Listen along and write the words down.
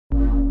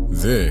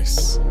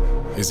This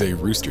is a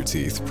Rooster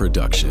Teeth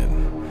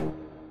production.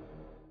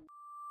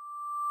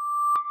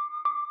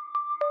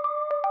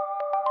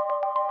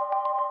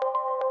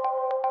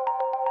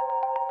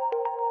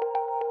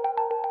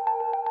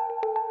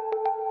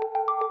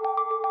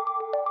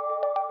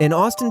 In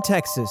Austin,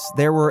 Texas,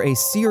 there were a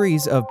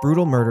series of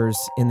brutal murders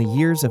in the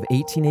years of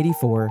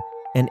 1884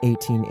 and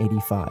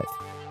 1885.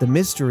 The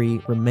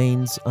mystery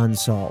remains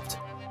unsolved.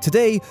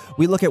 Today,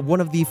 we look at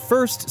one of the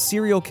first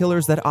serial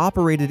killers that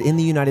operated in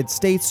the United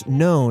States,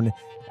 known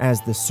as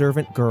the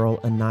Servant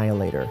Girl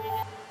Annihilator.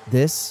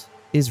 This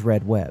is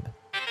Red Web.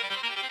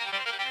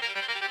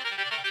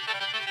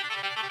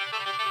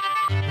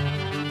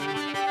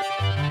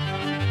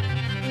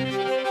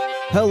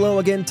 Hello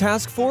again,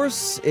 Task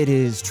Force. It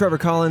is Trevor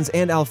Collins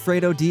and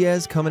Alfredo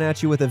Diaz coming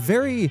at you with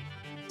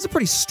it's a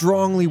pretty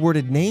strongly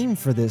worded name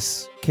for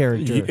this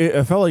character.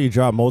 It felt like you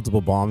dropped multiple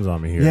bombs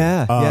on me here.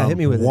 Yeah, hit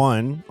me with it.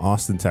 One,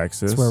 Austin,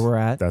 Texas. That's where we're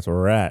at. That's where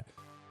we're at.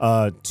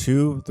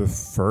 Two, the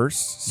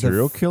first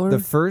serial killer? The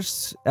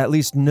first, at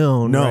least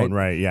known,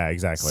 right? Yeah,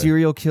 exactly.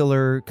 Serial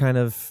killer kind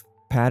of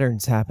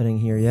patterns happening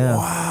here, yeah.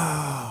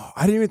 Wow.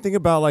 I didn't even think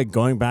about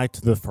going back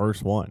to the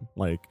first one.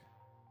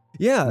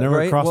 Yeah, never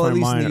right? crossed well, my at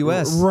least mind. in the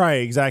U.S.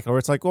 Right, exactly. Where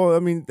it's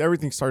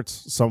everything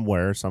starts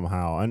somewhere,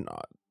 somehow. And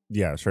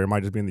yeah, sure, it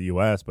might just be in the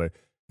U.S., but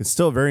it's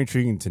still very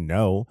intriguing to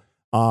know.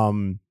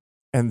 And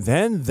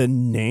then the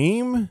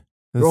name,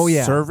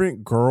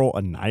 Servant Girl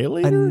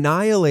Annihilator?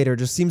 Annihilator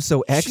just seems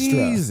so extra.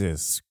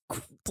 Jesus.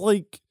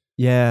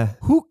 Yeah.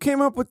 Who came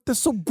up with this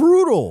so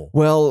brutal?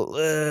 Well,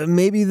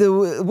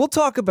 we'll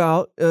talk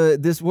about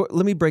this.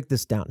 Let me break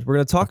this down. We're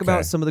going to talk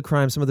about some of the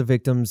crimes, some of the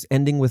victims,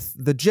 ending with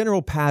the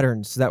general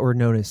patterns that were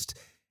noticed.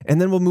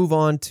 And then we'll move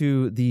on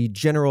to the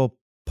general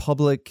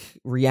public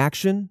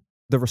reaction,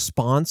 the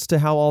response to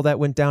how all that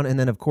went down. And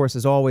then, of course,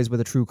 as always with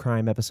a true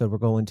crime episode, we're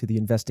going to the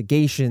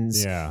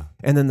investigations. Yeah.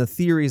 And then the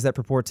theories that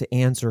purport to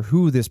answer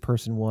who this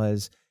person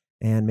was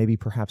and maybe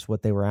perhaps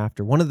what they were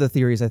after. One of the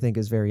theories I think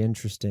is very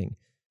interesting.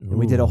 And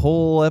we did a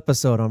whole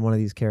episode on one of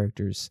these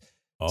characters.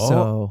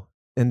 Oh.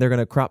 And they're going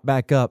to crop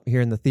back up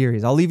here in the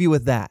theories. I'll leave you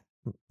with that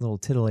little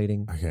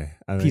titillating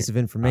piece of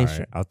information. All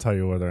right, I'll tell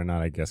you whether or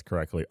not I guessed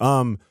correctly.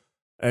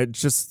 It's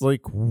just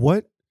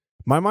what?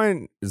 My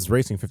mind is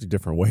racing 50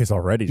 different ways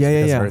already just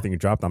because of everything you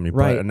dropped on me.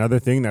 Right. But another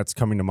thing that's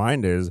coming to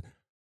mind is,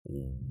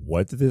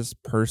 what did this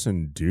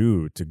person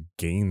do to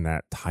gain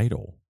that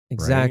title?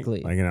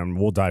 Exactly. Right? And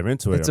we'll dive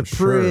into it. It's a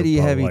pretty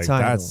heavy title.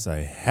 That's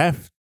a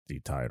hefty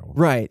title.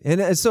 Right.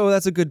 And so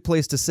that's a good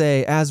place to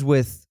say, as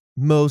with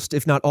most,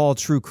 if not all,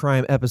 true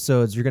crime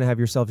episodes, you're going to have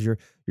yourselves your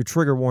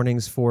trigger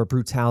warnings for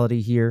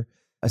brutality here,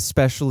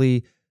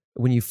 especially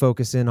when you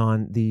focus in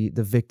on the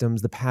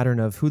victims, the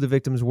pattern of who the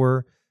victims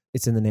were.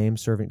 It's in the name,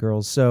 Servant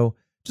Girls. So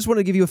just want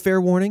to give you a fair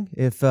warning.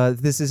 If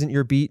this isn't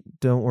your beat,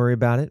 don't worry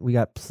about it. We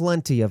got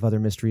plenty of other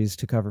mysteries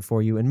to cover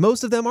for you, and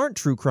most of them aren't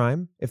true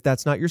crime if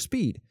that's not your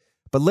speed.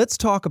 But let's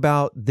talk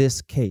about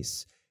this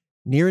case.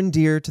 Near and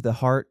dear to the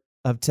heart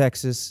of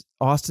Texas,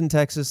 Austin,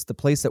 Texas, the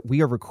place that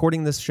we are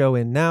recording this show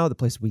in now, the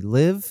place we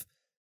live,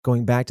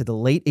 going back to the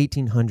late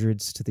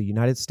 1800s to the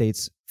United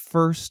States'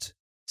 first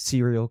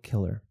serial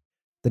killer.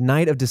 The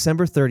night of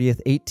December 30th,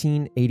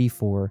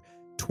 1884,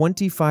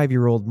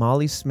 25-year-old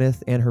Molly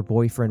Smith and her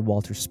boyfriend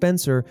Walter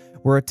Spencer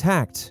were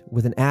attacked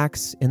with an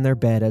axe in their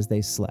bed as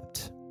they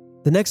slept.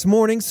 The next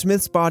morning,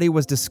 Smith's body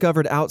was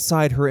discovered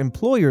outside her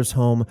employer's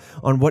home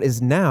on what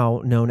is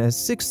now known as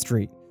 6th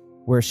Street,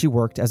 where she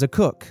worked as a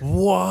cook.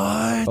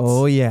 What?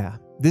 Oh, yeah.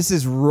 This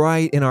is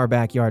right in our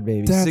backyard,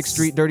 baby. 6th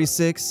Street, Dirty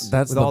 6,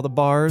 with all the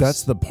bars.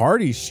 That's the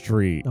party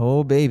street.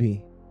 Oh,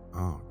 baby.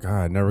 Oh,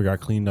 God. Never got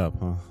cleaned up,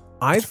 huh?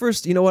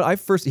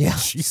 Yeah.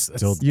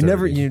 Jesus. You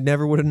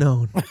never would have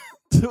known.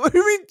 What do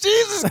you mean,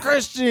 Jesus,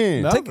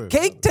 Christian?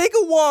 Take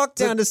a walk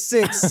down to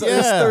 6 this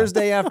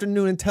Thursday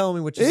afternoon and tell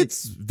me what you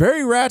It's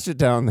very ratchet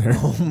down there.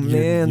 Oh,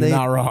 man. You're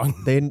not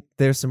wrong.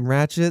 There's some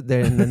ratchet,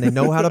 and then they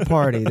know how to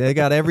party. They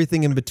got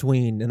everything in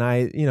between. And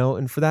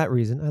and for that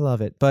reason, I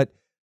love it. But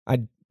I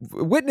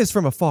witness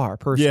from afar,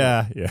 personally.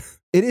 Yeah.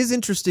 It is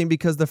interesting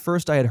because the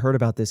first I had heard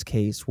about this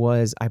case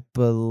was, I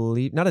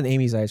believe, not an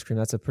Amy's Ice Cream.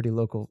 That's a pretty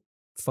local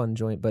fun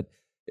joint, but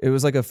it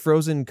was like a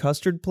frozen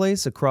custard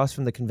place across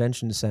from the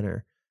convention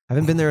center. I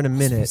haven't been there in a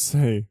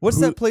minute. What's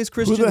that place,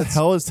 Christian? Who the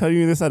hell is telling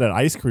you this at an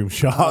ice cream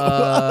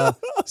shop?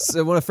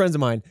 So one of friends of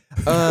mine.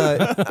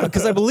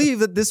 Because I believe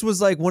that this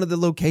was one of the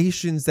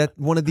locations that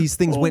one of these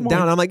things went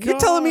down. I'm like, you're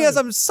telling me as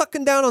I'm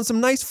sucking down on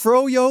some nice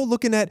froyo,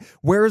 looking at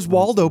Where's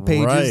Waldo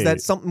pages, that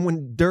something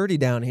went dirty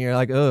down here.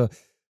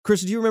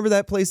 Christian, do you remember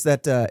that place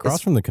that across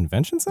from the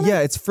convention center?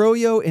 Yeah, it's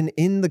Froyo, and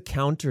in the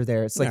counter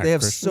there, it's they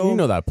have Christian, you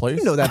know that place.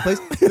 You know that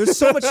place. There's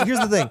so much. Here's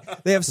the thing: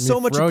 they have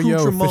so much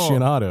accoutrement.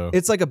 Aficionado.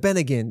 It's like a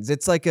Bennigan's.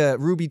 It's like a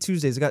Ruby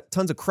Tuesdays. They got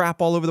tons of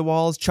crap all over the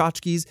walls,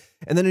 tchotchkes,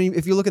 and then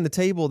if you look in the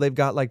table, they've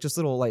got just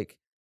little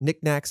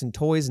knickknacks and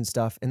toys and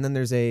stuff. And then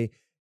there's an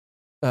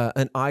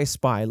I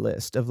Spy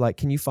list of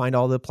can you find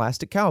all the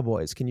plastic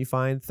cowboys? Can you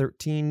find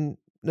 13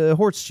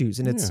 horseshoes,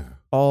 and it's Yeah.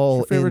 all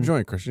What's your favorite in-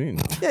 joint, Christine?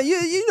 Yeah,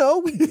 you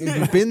know,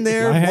 you've been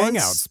there My once.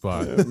 hangout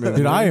spot.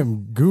 Dude, I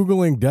am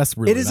Googling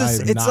desperately. It is. and I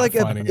am It's not like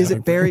a. finding Is it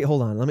anything. very?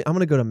 Hold on. I'm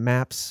gonna go to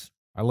Maps.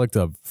 I looked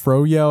up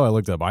froyo. I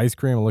looked up ice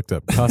cream. I looked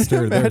up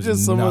custard. There's Imagine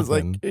someone's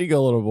nothing. like, here you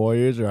go, little boy.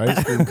 Here's your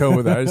ice cream cone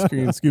with the ice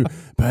cream scoop.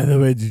 By the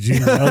way, did you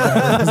know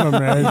that was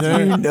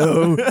America?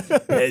 know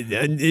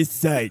on this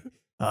site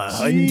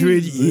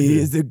 100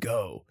 years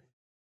ago.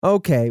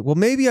 Okay, well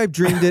maybe I've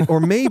dreamed it, or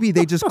maybe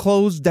they just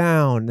closed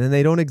down and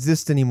they don't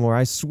exist anymore.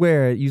 I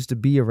swear it used to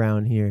be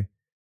around here.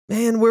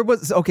 Man, where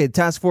was? Okay,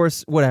 task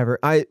force, whatever.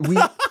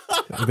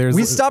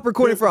 We stopped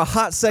recording for a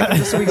hot second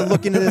just so we can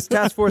look into this.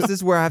 Task force, this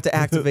is where I have to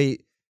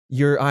activate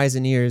your eyes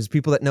and ears.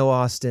 People that know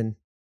Austin.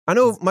 I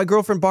know my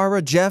girlfriend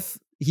Barbara, Jeff,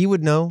 he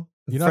would know.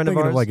 You're not friend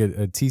thinking of of ours. like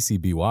a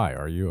TCBY,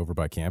 are you, over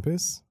by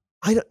campus?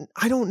 I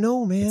don't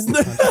know, man.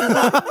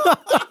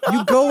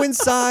 You go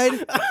inside.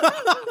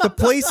 The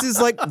place is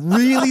like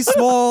really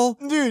small.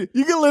 Dude,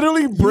 you can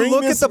literally bring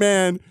look this at the-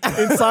 man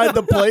inside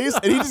the place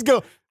and he just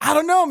go, I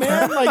don't know,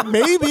 man. Like,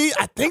 maybe.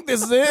 I think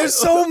this is it. There's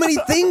so many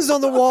things on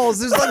the walls.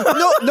 There's like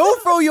no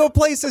froyo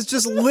place is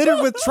just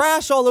littered with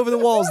trash all over the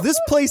walls. This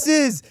place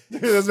is.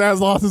 Dude, this man's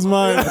lost his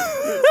mind.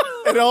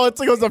 And all it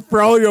took was a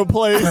froyo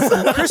place.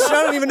 Christian,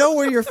 I don't even know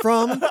where you're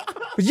from.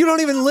 But you don't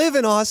even live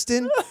in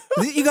Austin.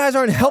 You guys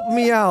aren't helping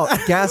me out.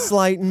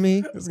 Gaslighting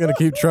me. It's going to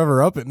keep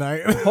Trevor up at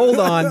night. Hold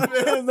on.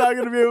 Man's not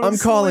going to be able I'm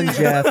to calling sleep.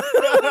 Jeff.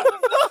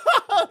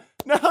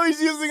 Now he's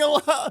using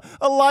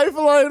a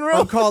lifeline rope.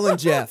 I'm calling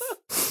Jeff.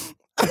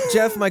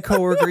 Jeff, my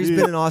coworker, he's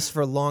been in Austin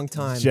for a long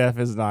time. Jeff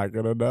is not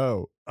going to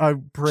know. I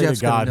pray Jeff's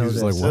to God, gonna know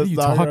he's like, this. what are you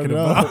Jeff's not talking gonna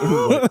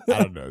know. about?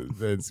 I don't know.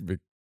 It's big.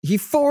 He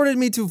forwarded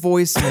me to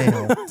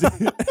voicemail.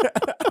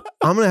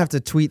 I'm going to have to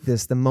tweet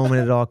this the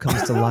moment it all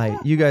comes to light.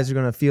 You guys are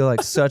going to feel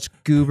like such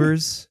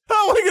goobers.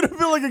 How am I going to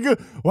feel like a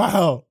good,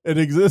 wow, it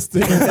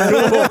existed.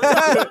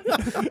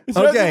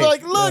 Okay.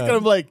 Like, look. And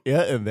I'm like,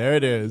 yeah, and there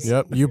it is.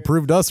 Yep, you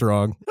proved us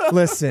wrong.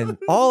 Listen,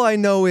 all I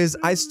know is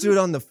I stood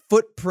on the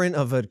footprint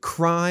of a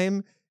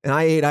crime and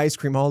I ate ice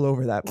cream all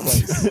over that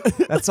place.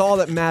 That's all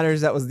that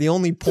matters. That was the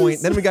only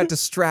point. Then we got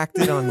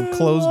distracted on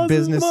closed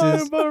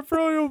businesses. About a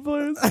froyo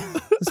place.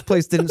 This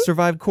place didn't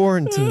survive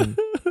quarantine.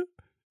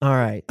 All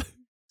right.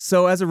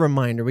 So as a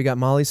reminder, we got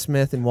Molly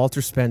Smith and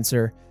Walter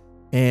Spencer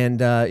and,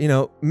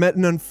 met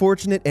an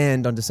unfortunate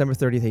end on December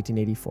 30th,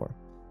 1884.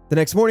 The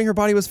next morning, her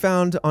body was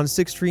found on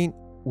 6th Street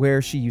where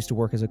she used to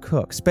work as a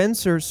cook.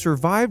 Spencer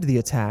survived the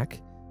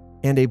attack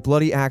and a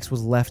bloody axe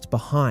was left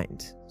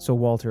behind. So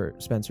Walter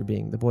Spencer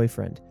being the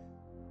boyfriend.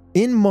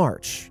 In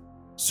March,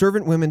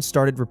 servant women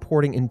started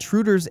reporting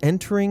intruders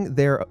entering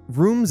their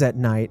rooms at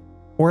night,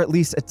 or at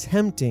least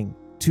attempting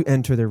to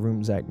enter their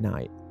rooms at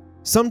night.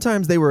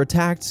 Sometimes they were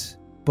attacked,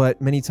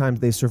 but many times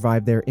they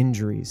survived their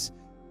injuries.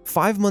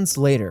 5 months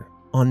later,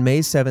 on May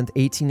 7th,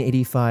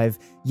 1885,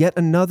 yet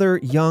another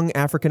young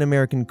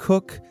African-American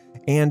cook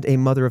and a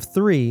mother of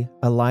 3,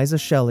 Eliza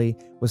Shelley,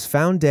 was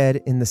found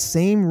dead in the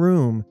same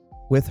room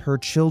with her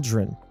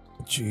children.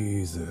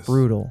 Jesus.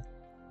 Brutal.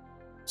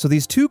 So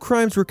these two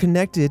crimes were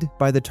connected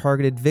by the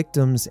targeted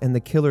victims and the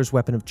killer's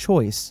weapon of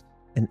choice,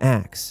 an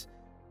axe.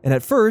 And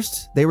at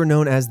first, they were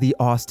known as the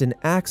Austin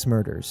Axe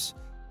Murders.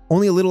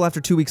 Only a little after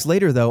 2 weeks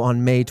later, though,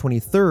 on May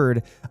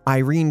 23rd,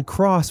 Irene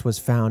Cross was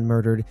found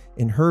murdered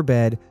in her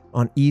bed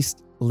on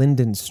East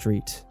Linden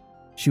Street.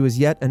 She was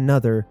yet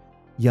another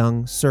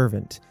young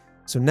servant.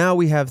 So now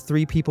we have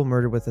 3 people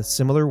murdered with a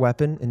similar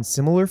weapon in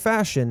similar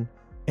fashion,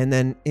 and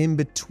then in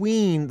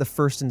between the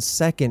first and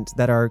second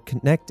that are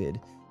connected,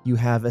 you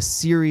have a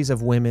series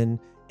of women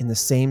in the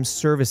same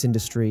service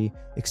industry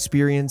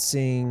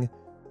experiencing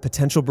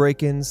potential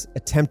break-ins,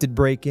 attempted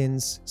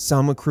break-ins,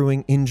 some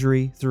accruing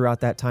injury throughout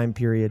that time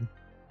period.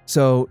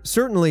 So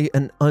certainly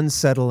an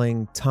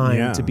unsettling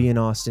time to be in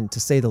Austin, to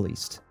say the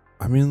least.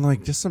 I mean,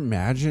 like, just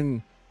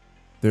imagine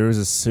there was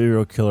a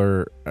serial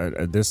killer.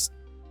 This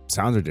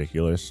sounds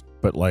ridiculous,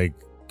 but like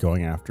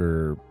going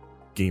after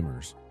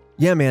gamers.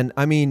 Yeah, man.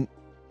 I mean,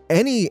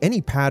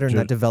 any pattern that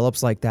Just-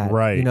 develops like that,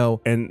 Right. you know,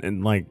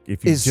 And like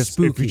if you is just if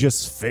spooky. you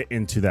just fit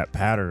into that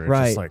pattern, it's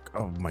Right. just like,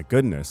 oh my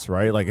goodness,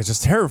 right? Like it's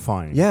just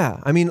terrifying. yeah.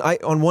 I mean,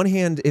 on one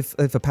hand, if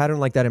a pattern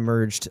like that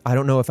emerged, I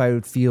don't know if I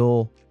would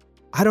feel,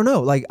 I don't know.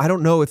 Like, I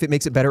don't know if it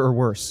makes it better or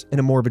worse in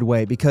a morbid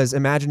way, because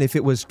imagine if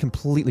it was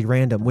completely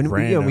random. When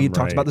we talked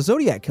right. about the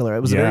Zodiac Killer,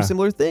 it was a Yeah. very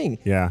similar thing.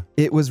 Yeah.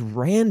 It was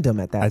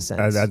random at that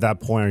sense. At that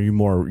point, are you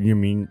more, you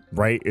mean,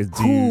 right?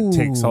 Do you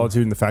take Ooh.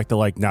 solitude in the fact that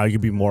like now you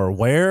can be more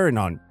aware and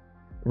on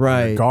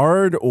right.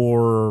 guard,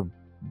 or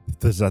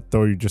does that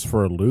throw you just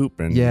for a loop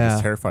and Yeah.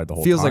 just terrified the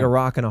whole Feels time? like a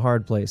rock in a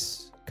hard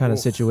place kind of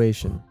Oof.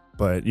 situation.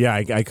 But yeah,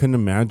 I couldn't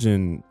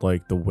imagine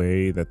like the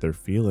way that they're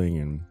feeling,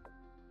 and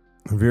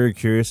I'm very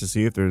curious to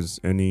see if there's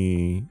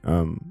any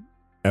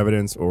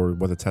evidence or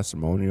what the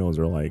testimonials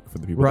are like for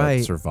the people Right.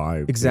 that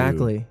survived.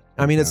 Exactly.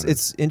 I mean, encounter.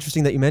 it's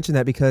interesting that you mentioned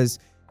that, because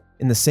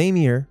in the same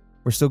year,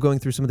 we're still going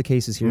through some of the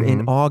cases here. In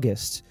Mhm.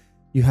 August,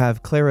 you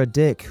have Clara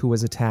Dick, who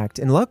was attacked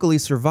and luckily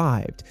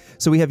survived.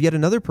 So we have yet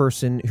another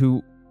person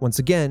who, once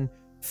again,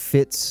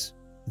 fits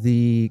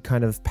the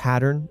kind of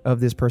pattern of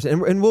this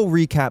person. And we'll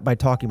recap by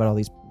talking about all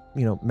these,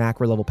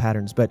 macro level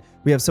patterns. But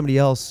we have somebody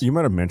else. You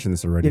might have mentioned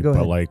this already, Yeah, go but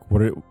ahead. like,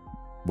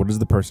 what is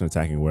the person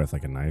attacking with?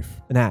 Like a knife?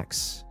 An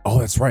axe. Oh,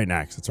 that's right, an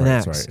axe. That's right. An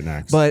That's axe. right, an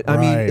axe. But I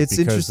mean, Right, it's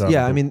because, interesting.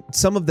 Yeah, I mean,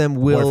 some of them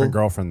will. boyfriend,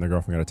 girlfriend. The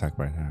girlfriend got attacked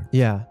by an axe.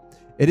 Yeah.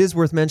 It is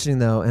worth mentioning,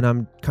 though, and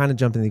I'm kind of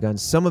jumping the gun.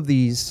 Some of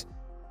these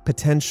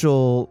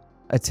potential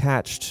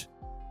attached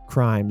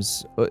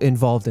crimes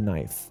involved a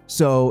knife.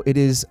 So it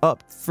is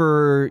up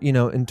for,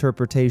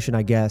 interpretation,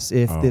 I guess,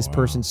 if this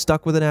person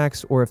stuck with an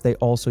axe or if they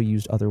also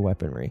used other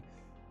weaponry.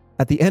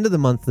 At the end of the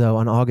month, though,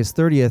 on August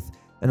 30th,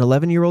 an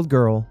 11-year-old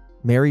girl,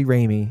 Mary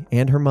Ramey,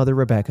 and her mother,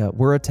 Rebecca,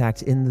 were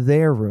attacked in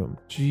their room.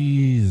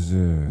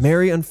 Jesus.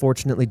 Mary,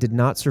 unfortunately, did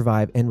not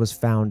survive and was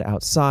found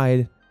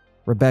outside.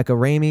 Rebecca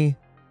Ramey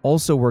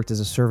also worked as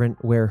a servant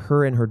where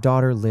her and her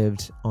daughter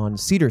lived on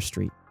Cedar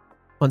Street.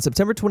 On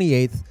September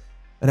 28th,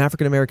 an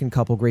African-American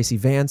couple, Gracie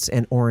Vance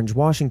and Orange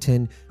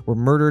Washington, were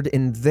murdered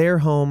in their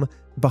home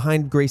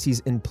behind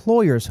Gracie's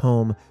employer's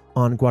home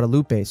on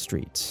Guadalupe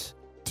Street.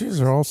 These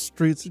are all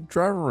streets you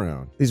drive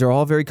around. These are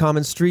all very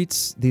common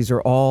streets. These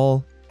are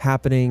all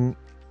happening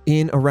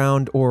in,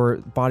 around, or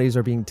bodies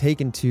are being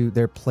taken to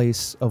their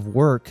place of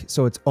work.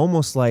 So it's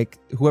almost like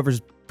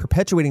whoever's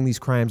perpetuating these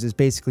crimes is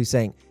basically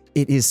saying,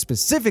 it is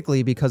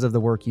specifically because of the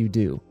work you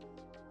do.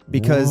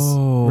 Because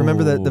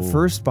remember that the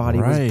first body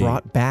was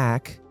brought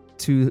back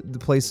to the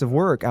place of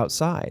work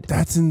outside.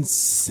 That's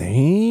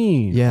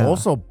insane. Yeah.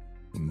 Also,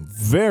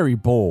 very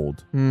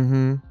bold.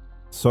 Mm-hmm.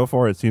 So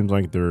far, it seems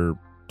like they're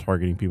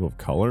targeting people of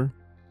color.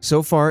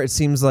 So far, it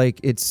seems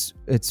like it's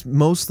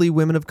mostly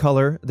women of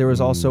color. There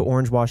was also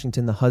Orange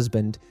Washington, the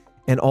husband,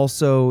 and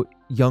also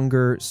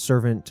younger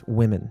servant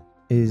women.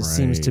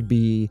 Seems to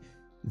be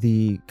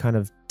the kind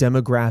of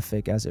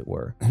demographic, as it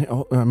were.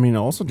 I mean, it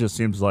also just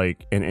seems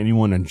like, and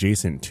anyone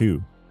adjacent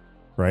too,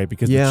 right?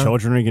 Because Yeah. the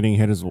children are getting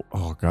hit as well.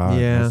 Oh, God,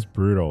 Yeah. that's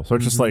brutal. So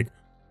it's just like,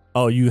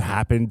 oh, you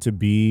happen to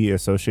be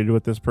associated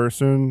with this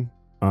person?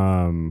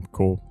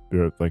 Cool.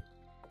 Good. Like,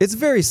 It's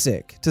very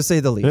sick, to say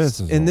the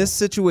least. In this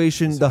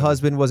situation, the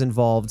husband was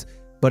involved,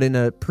 but in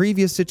a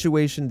previous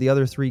situation, the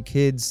other three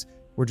kids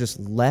were just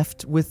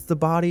left with the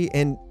body.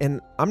 And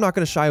I'm not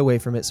going to shy away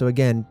from it. So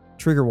again,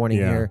 trigger warning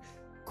here.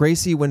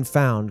 Gracie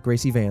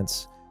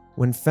Vance,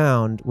 when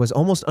found, was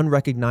almost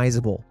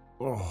unrecognizable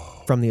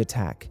from the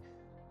attack.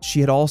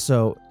 She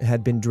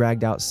had been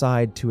dragged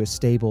outside to a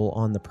stable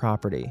on the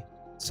property.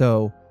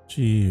 So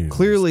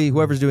clearly,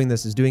 whoever's doing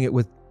this is doing it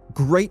with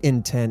great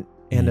intent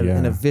and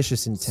a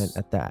vicious intent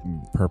at that.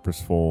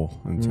 Purposeful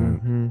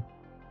intent. Mm-hmm.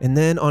 And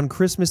then on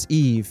Christmas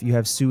Eve, you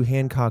have Sue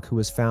Hancock, who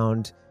was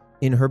found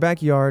in her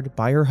backyard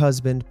by her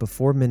husband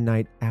before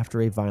midnight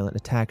after a violent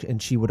attack,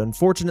 and she would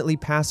unfortunately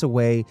pass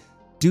away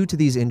due to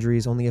these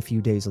injuries only a few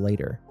days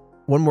later.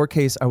 One more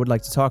case I would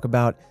like to talk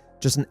about.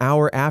 Just an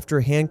hour after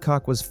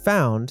Hancock was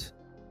found,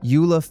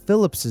 Eula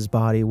Phillips's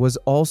body was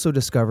also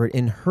discovered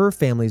in her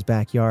family's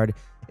backyard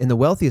in the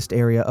wealthiest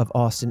area of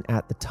Austin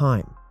at the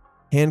time.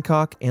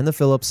 Hancock and the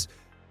Phillips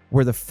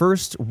were the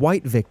first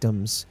white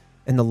victims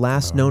and the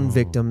last known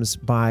victims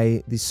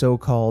by the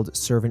so-called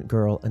servant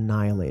girl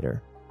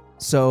annihilator.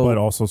 But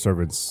also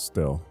servants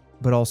still.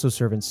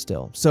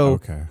 So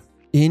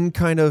in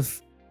kind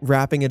of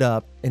wrapping it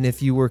up, and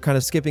if you were kind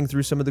of skipping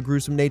through some of the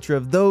gruesome nature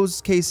of those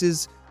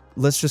cases,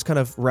 let's just kind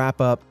of wrap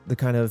up the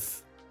kind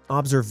of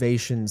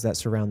observations that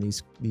surround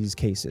these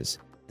cases.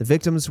 The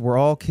victims were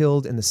all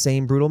killed in the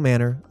same brutal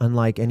manner,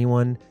 unlike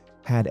anyone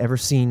had ever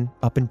seen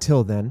up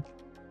until then.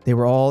 They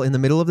were all in the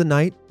middle of the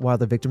night while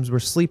the victims were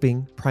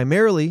sleeping,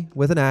 primarily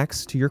with an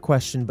axe, to your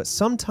question, but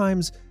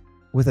sometimes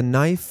with a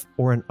knife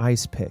or an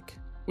ice pick.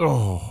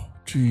 Oh,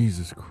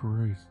 Jesus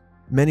Christ.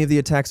 Many of the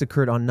attacks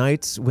occurred on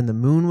nights when the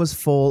moon was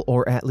full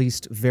or at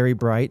least very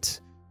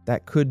bright.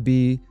 That could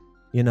be,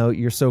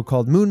 your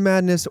so-called moon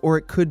madness, or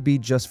it could be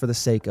just for the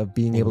sake of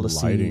being able to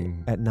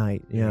lighting. see at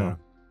night. Yeah.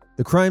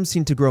 The crimes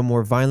seemed to grow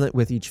more violent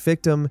with each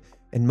victim,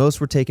 and most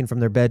were taken from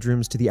their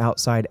bedrooms to the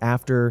outside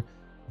after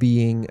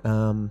being,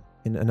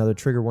 in another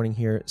trigger warning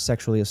here,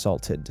 sexually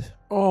assaulted.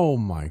 Oh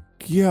my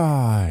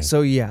God.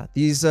 So yeah,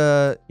 these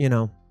are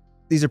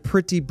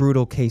pretty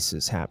brutal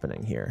cases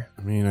happening here.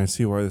 I mean, I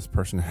see why this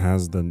person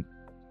has the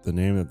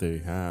name that they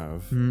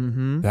have.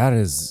 Mm-hmm. That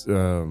is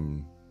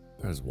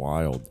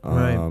wild.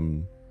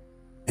 Right.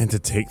 And to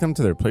take them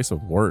to their place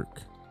of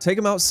work. Take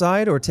them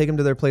outside or take them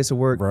to their place of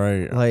work.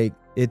 Right. Like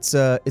it's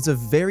a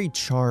very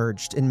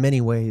charged in many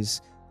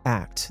ways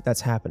act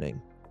that's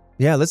happening.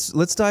 Yeah,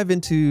 let's dive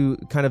into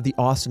kind of the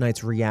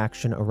Austinites'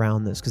 reaction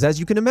around this, because as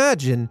you can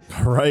imagine,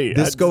 right,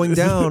 this going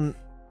down.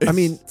 I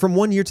mean, from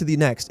one year to the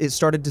next, it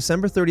started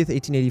December 30th,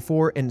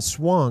 1884, and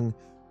swung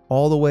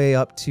all the way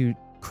up to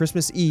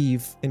Christmas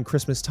Eve and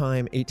Christmas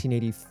time,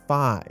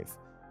 1885,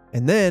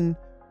 and then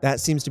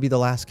that seems to be the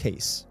last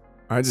case.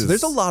 So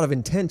there's a lot of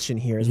intention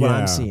here, is what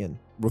I'm seeing.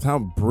 With how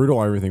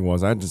brutal everything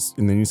was, and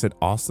then you said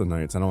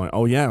Austinites, and I'm like,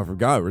 oh yeah, I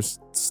forgot. This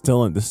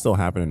still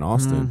happened in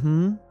Austin.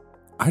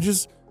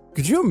 Mm-hmm.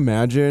 Could you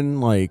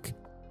imagine like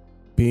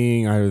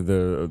being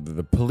either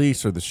the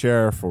police or the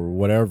sheriff or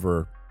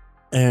whatever,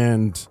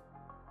 and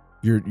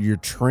you're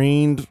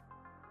trained,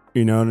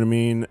 you know what I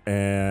mean,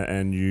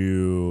 and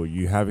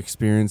you have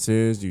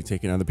experiences, you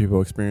take in other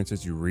people's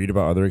experiences, you read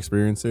about other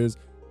experiences,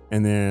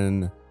 and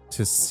then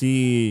to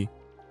see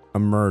a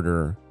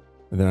murder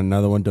and then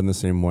another one done the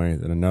same way,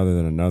 then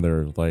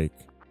another, like,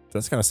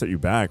 that's gotta set you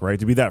back, right?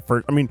 To be that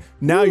first, I mean,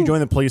 now you join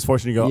the police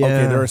force and you go,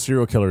 okay, there are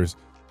serial killers,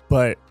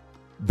 but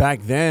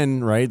back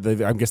then, right,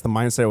 I guess the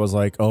mindset was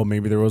like, oh,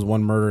 maybe there was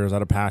one murder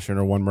out of passion,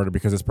 or one murder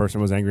because this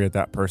person was angry at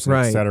that person,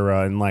 right,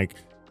 etc. And like,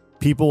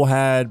 people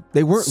had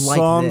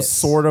some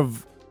sort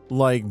of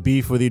like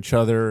beef with each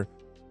other.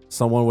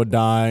 Someone would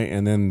die,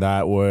 and then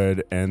that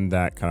would end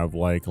that kind of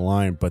like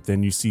line. But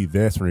then you see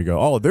this when you go,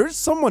 oh, there's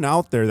someone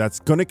out there that's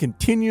going to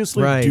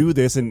continuously do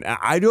this, and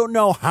I don't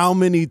know how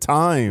many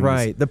times.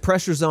 Right. The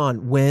pressure's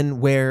on. When,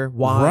 where,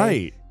 why.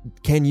 Right.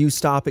 Can you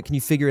stop it? Can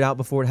you figure it out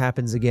before it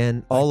happens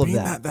again? All of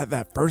that.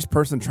 That first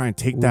person trying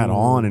to take that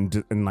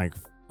on and like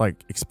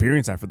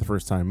experience that for the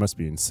first time must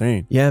be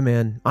insane. Yeah,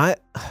 man.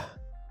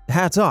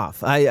 Hats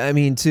off. I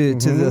mean, to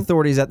the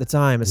authorities at the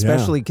time,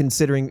 especially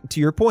considering, to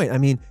your point, I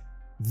mean,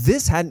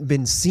 this hadn't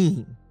been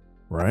seen,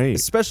 right?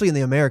 Especially in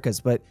the Americas,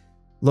 but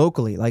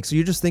locally. Like, so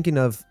you're just thinking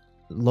of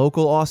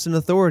local Austin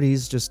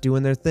authorities just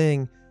doing their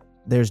thing.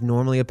 There's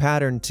normally a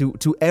pattern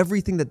to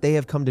everything that they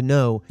have come to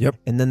know. Yep.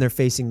 And then they're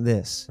facing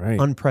this. Right.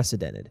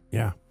 Unprecedented.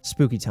 Yeah.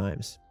 Spooky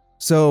times.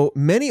 So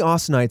many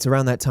Austinites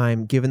around that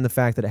time, given the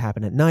fact that it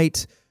happened at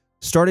night,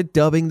 started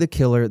dubbing the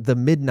killer the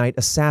Midnight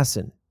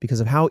Assassin because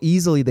of how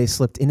easily they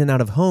slipped in and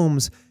out of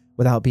homes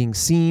without being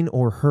seen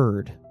or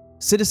heard.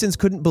 Citizens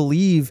couldn't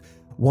believe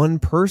one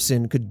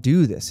person could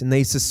do this, and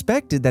they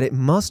suspected that it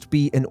must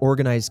be an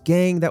organized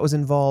gang that was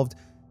involved,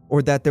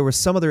 or that there was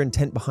some other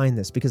intent behind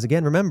this. Because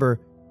again,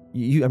 remember,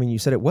 you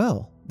said it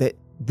well, that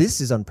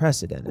this is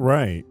unprecedented.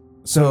 Right.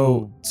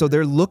 So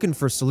they're looking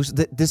for solutions.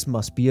 That this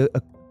must be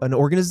an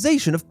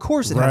organization. Of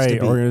course it has to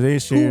be.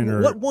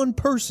 Organization. What one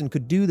person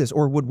could do this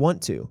or would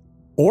want to?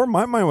 Or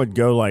my mind would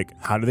go like,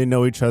 how do they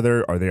know each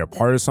other? Are they a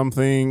part of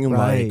something?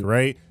 Right. Like,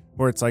 right?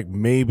 Where it's like,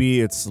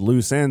 maybe it's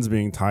loose ends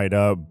being tied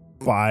up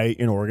by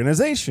an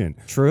organization.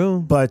 True.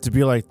 But to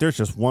be like, there's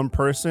just one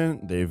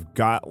person, they've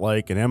got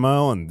like an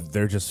MO and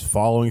they're just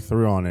following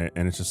through on it.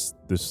 And it's just,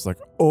 this like,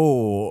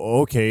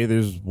 oh, okay,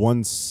 there's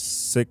one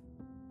sick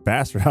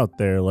bastard out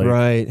there. Like,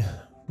 right.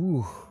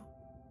 Ooh.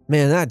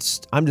 Man,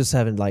 I'm just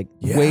having like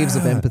waves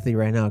of empathy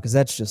right now, because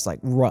that's just like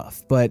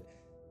rough. But,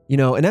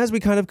 and as we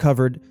kind of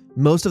covered,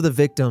 most of the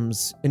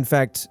victims, in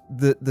fact,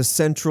 the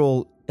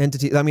central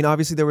entity, I mean,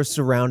 obviously there were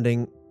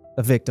surrounding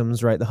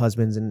victims, right? The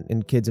husbands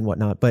and kids and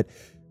whatnot. But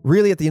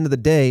really, at the end of the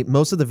day,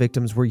 most of the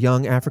victims were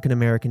young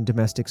African-American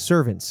domestic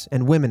servants,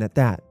 and women at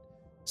that.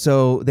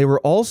 So they were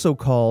also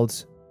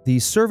called the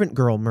servant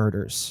girl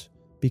murders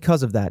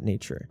because of that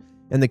nature.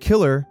 And the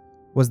killer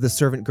was the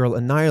servant girl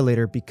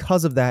annihilator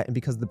because of that, and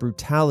because of the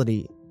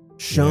brutality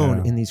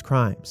shown in these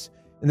crimes.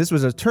 And this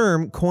was a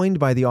term coined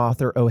by the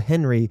author O.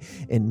 Henry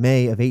in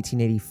May of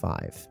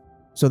 1885.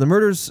 So the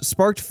murders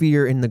sparked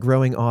fear in the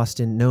growing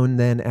Austin, known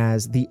then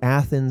as the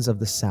Athens of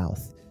the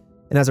South.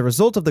 And as a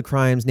result of the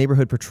crimes,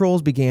 neighborhood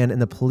patrols began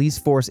and the police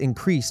force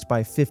increased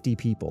by 50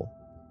 people.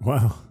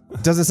 Wow.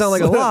 Doesn't sound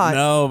like a lot.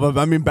 No, but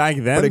I mean, back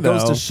then, but it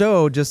goes to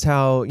show just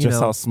how,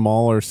 how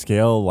smaller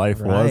scale life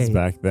was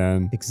back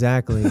then.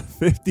 Exactly.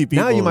 50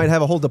 people. Now you might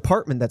have a whole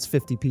department that's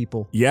 50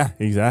 people. Yeah,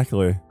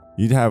 exactly.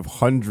 You'd have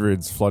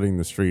hundreds flooding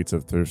the streets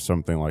if there's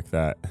something like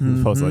that.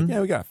 Mm-hmm. It's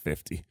like, we got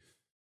 50.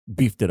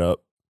 Beefed it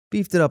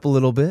up a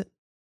little bit.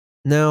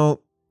 Now,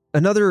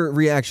 another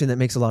reaction that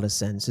makes a lot of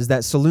sense is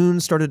that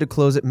saloons started to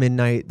close at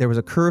midnight. There was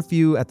a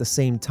curfew at the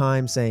same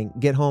time saying,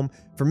 get home.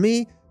 For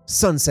me,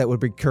 sunset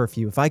would be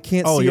curfew. If I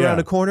can't see around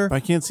a corner, if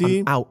I can't see,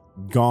 I'm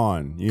out.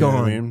 Gone. You know what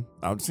I mean?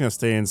 I'm just going to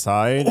stay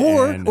inside.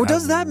 Or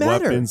does that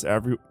matter? Weapons I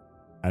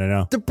don't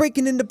know. They're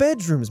breaking into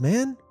bedrooms,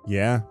 man.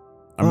 Yeah.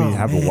 I mean,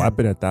 have a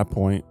weapon at that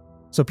point.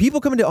 So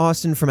people coming to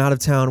Austin from out of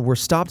town were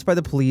stopped by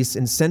the police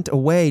and sent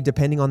away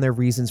depending on their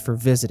reasons for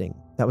visiting.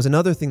 That was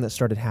another thing that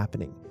started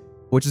happening,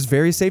 which is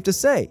very safe to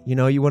say.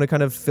 You want to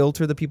kind of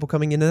filter the people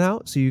coming in and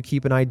out, so you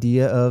keep an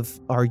idea of,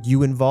 are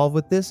you involved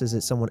with this? Is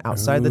it someone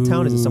outside the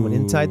town? Is it someone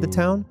inside the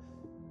town?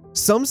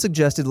 Some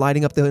suggested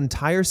lighting up the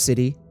entire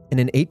city, and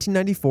in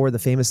 1894, the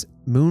famous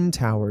Moon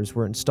Towers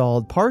were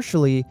installed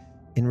partially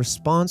in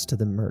response to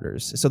the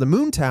murders. So the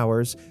Moon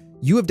Towers,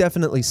 you have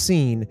definitely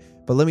seen,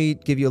 but let me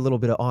give you a little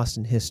bit of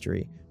Austin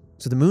history.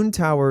 So the Moon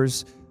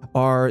Towers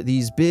are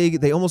these big,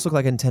 they almost look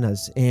like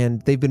antennas,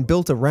 and they've been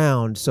built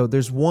around. So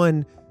there's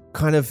one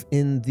kind of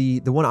in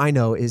the one I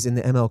know is in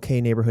the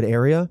MLK neighborhood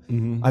area.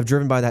 Mm-hmm. I've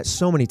driven by that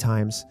so many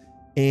times,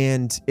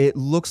 and it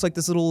looks like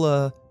this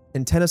little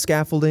antenna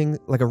scaffolding,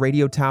 like a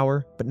radio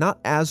tower, but not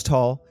as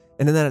tall.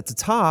 And then at the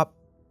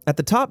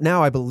top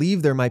now, I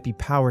believe there might be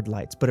powered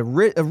lights, but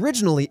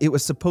originally it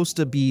was supposed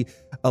to be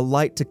a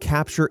light to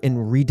capture and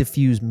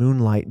rediffuse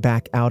moonlight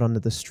back out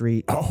onto the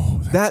street. Oh,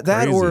 that's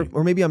crazy.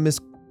 Or maybe I'm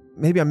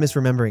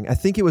misremembering. I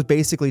think it was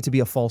basically to be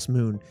a false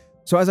moon.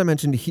 So as I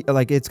mentioned,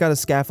 it's got a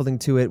scaffolding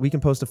to it. We can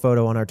post a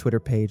photo on our Twitter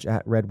page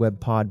at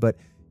RedWebPod, but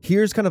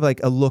here's kind of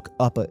like a look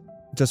up it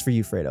just for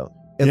you, Fredo.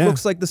 It Yeah.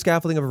 looks like the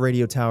scaffolding of a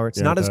radio tower. It's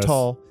Yeah, not it as does.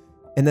 tall.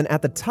 And then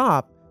at the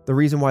top, the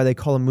reason why they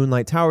call them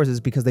moonlight towers is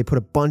because they put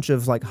a bunch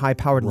of like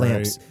high-powered Right.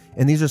 lamps,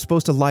 and these are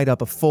supposed to light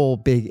up a full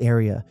big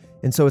area.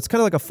 And so it's kind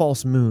of like a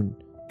false moon,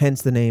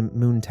 hence the name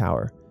Moon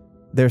Tower.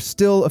 There's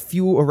still a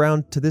few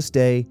around to this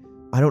day.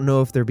 I don't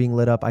know if they're being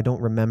lit up. I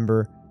don't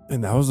remember.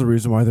 And that was the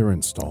reason why they were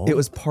installed. It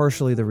was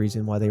partially the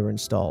reason why they were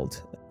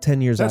installed 10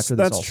 years after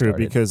this That's all true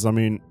started. because I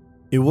mean,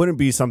 it wouldn't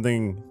be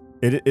something.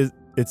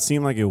 It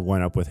seemed like it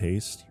went up with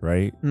haste,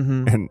 right?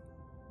 Mm-hmm. And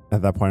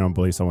at that point, I don't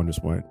believe someone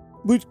just went,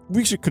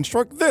 we should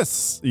construct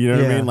this. You know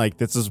what I Yeah. mean? Like,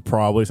 this is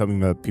probably something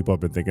that people have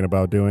been thinking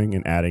about doing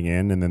and adding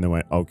in. And then they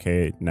went,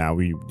 okay, now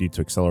we need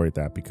to accelerate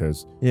that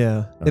because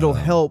Yeah, it'll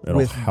help it'll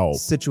with help.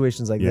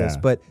 situations like this.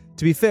 Yeah. But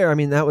to be fair, I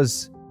mean, that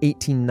was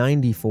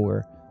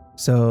 1894.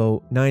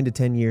 So 9 to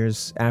 10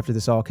 years after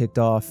this all kicked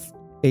off,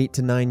 8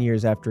 to 9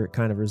 years after it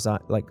kind of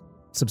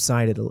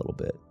subsided a little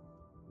bit.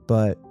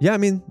 But yeah, I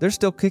mean, they're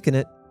still kicking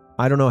it.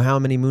 I don't know how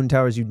many moon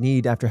towers you'd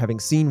need after having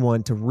seen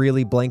one to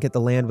really blanket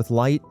the land with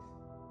light,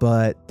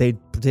 but they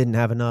didn't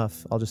have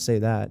enough. I'll just say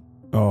that.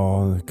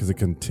 oh, because it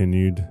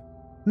continued.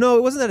 No,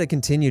 it wasn't that it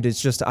continued.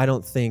 It's just I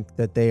don't think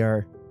that they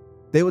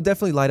will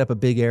definitely light up a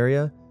big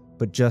area,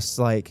 but just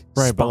like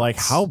Right, but like,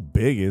 spots. how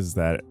big is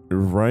that?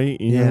 Right,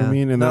 you know what Yeah, I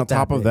mean. And not on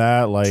top that of big.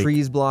 that, like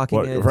trees blocking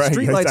what- it. right,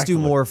 Street lights exactly. do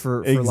more for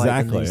light than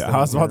exactly. these I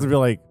was things, about to yeah. be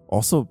like,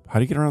 also, how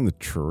do you get around the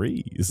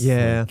trees?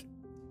 Yeah. Like,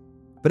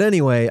 But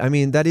anyway, I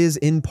mean, that is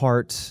in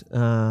part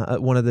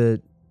one of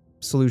the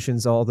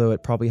solutions, although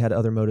it probably had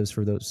other motives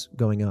for those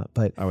going up.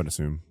 But I would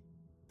assume.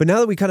 now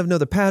that we kind of know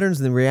the patterns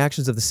and the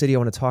reactions of the city, I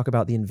want to talk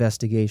about the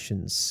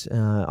investigations.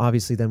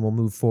 Obviously, then we'll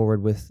move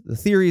forward with the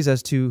theories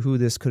as to who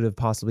this could have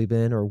possibly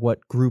been or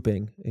what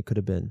grouping it could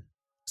have been.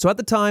 So at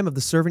the time of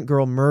the servant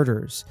girl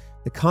murders,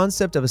 the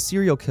concept of a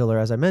serial killer,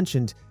 as I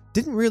mentioned,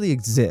 didn't really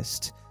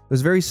exist. It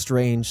was very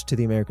strange to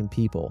the American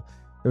people.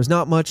 There was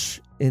not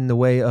much in the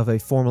way of a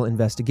formal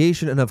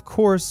investigation, and of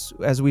course,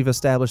 as we've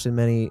established in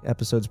many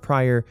episodes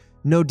prior,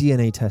 no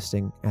DNA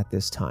testing at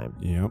this time.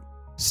 Yep.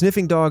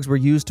 Sniffing dogs were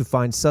used to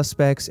find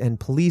suspects, and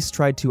police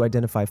tried to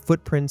identify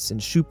footprints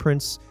and shoe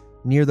prints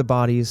near the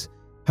bodies.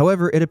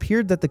 However, it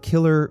appeared that the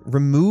killer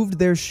removed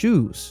their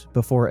shoes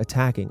before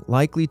attacking,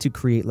 likely to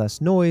create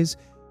less noise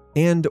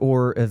and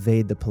or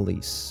evade the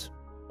police.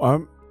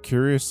 I'm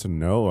curious to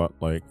know,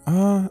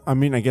 I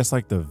mean, I guess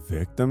like the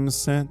victim's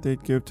scent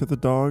they'd give to the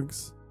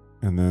dogs,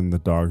 and then the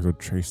dogs would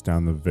trace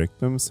down the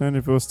victim's scent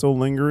if it was still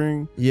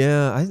lingering.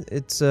 Yeah,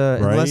 it's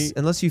Right?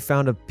 unless you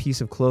found a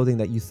piece of clothing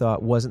that you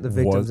thought wasn't the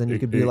victim's, then you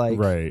could be like,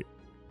 right.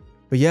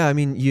 But yeah, I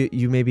mean,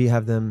 you maybe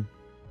have them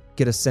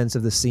get a sense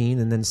of the scene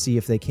and then see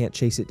if they can't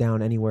chase it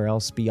down anywhere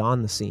else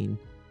beyond the scene.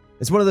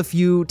 It's one of the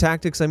few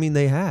tactics, I mean,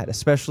 they had,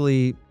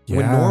 especially when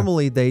Yeah.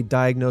 normally they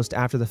diagnosed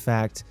after the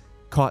fact,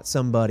 caught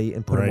somebody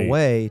and put them Right.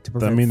 away to I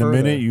prevent mean, the further.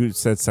 minute you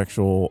said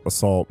sexual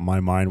assault, my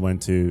mind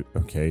went to,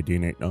 okay,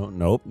 DNA. No,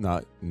 nope,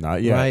 not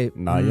yet. Right.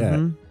 Not yet.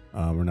 Mhm.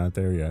 We're not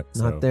there yet.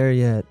 Not so. there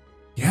yet.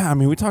 Yeah, I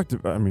mean,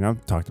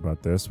 I've talked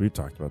about this. We've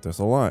talked about this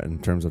a lot in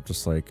terms of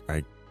just like,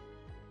 I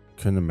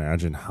couldn't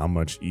imagine how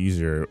much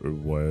easier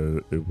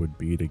it would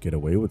be to get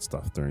away with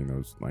stuff during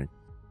those, like,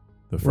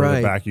 the further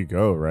Right. back you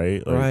go,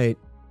 right? Like, Right.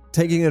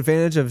 Taking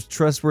advantage of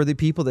trustworthy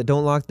people that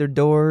don't lock their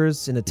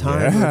doors in a time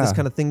where Yeah. this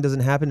kind of thing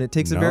doesn't happen. It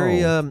takes a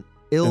very No.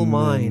 ill And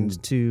mind then-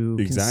 to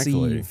Exactly.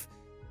 conceive.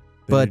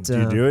 Then But,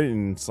 you do it,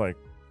 and it's like,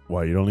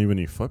 well, you don't leave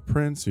any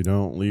footprints. You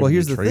don't leave Well, any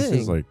here's the traces.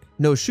 thing. Like,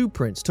 No shoe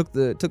prints. Took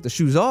the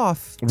shoes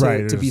off to,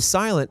 Right, to be there's-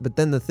 silent. But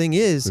then the thing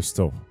is, there's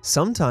still.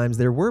 sometimes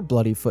there were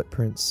bloody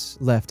footprints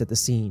left at the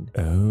scene.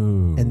 Oh.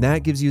 And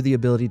that gives you the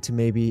ability to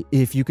maybe,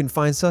 if you can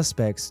find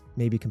suspects,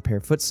 maybe compare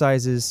foot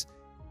sizes,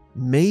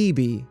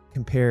 maybe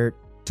compare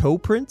toe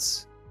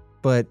prints.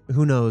 But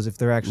who knows if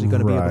they're actually going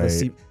to be able to Right.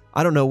 see.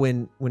 I don't know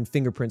when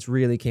fingerprints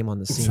really came on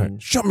the It's like, scene.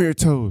 show me your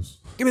toes.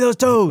 Give me those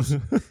toes.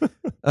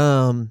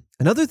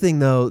 Another thing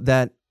though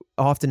that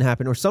often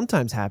happened or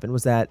sometimes happened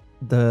was that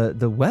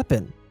the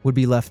weapon would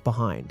be left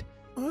behind.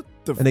 What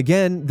the And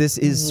again, this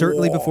is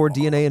certainly before Whoa.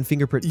 DNA and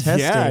fingerprint testing.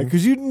 Yeah,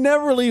 because you'd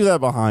never leave that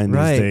behind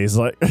Right. these days.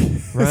 Like,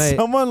 Right.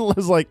 someone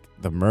was like,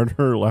 the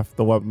murderer left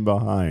the weapon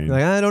behind. You're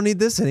like, I don't need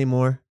this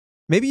anymore.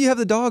 Maybe you have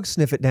the dog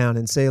sniff it down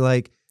and say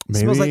like, it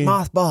smells like Maybe.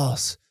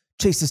 mothballs.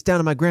 Chase this down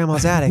to my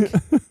grandma's attic.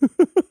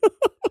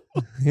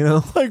 You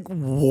know, Like,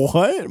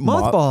 what?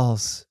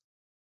 mothballs.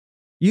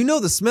 You know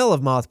the smell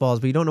of mothballs,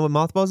 but you don't know what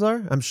mothballs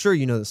are? I'm sure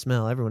you know the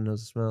smell. Everyone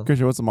knows the smell.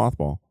 Christian, what's a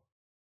mothball?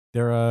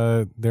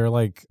 They're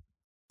like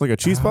Like a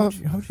cheese puff?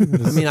 How'd you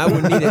I mean, I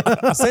wouldn't need it.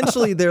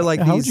 Essentially, they're like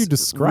How would these you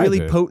describe really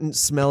it? potent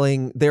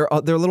smelling. They're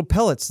little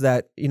pellets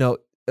that, you know,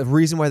 a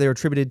reason why they're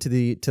attributed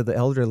to the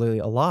elderly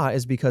a lot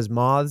is because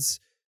moths,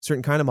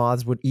 certain kind of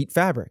moths, would eat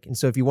fabric. And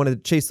so if you wanted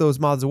to chase those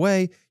moths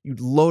away, you'd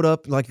load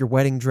up like your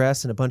wedding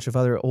dress and a bunch of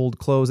other old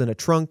clothes in a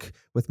trunk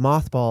with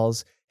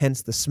mothballs,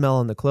 hence the smell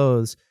on the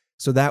clothes.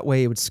 So that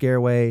way it would scare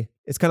away.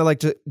 It's kind of like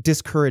to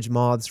discourage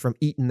moths from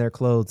eating their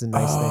clothes and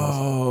nice things.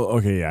 Oh,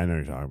 okay. Yeah, I know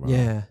what you're talking about.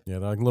 Yeah. yeah,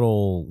 they're like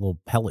little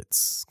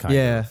pellets kind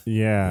Yeah. of.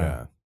 Yeah.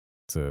 Yeah.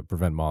 To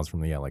prevent moths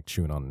from like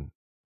chewing on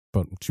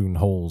but shooting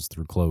holes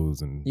through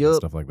clothes and Yup.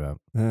 stuff like that.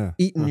 Yeah.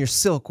 eating your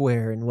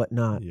silkwear and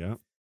whatnot. Yeah.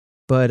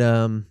 But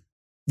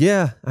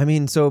yeah, I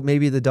mean, so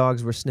maybe the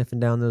dogs were sniffing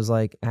down those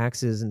like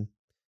axes and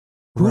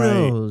who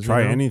knows? Try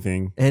you know?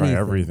 anything. Anything. Try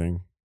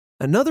everything.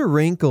 Another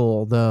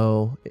wrinkle,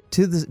 though,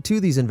 to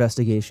these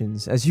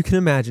investigations, as you can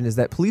imagine, is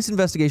that police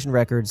investigation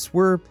records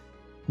were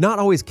not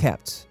always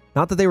kept.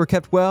 Not that they were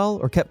kept well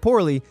or kept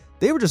poorly,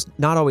 they were just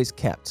not always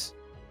kept.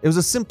 It was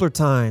a simpler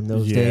time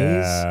those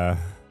days. Yeah.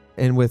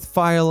 And with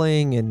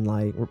filing and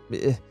like,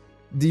 you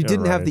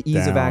didn't have the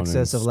ease of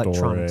access of store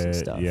electronics and it.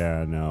 stuff.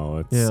 Yeah, no,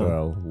 it's Yeah.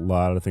 a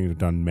lot of things are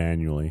done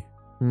manually.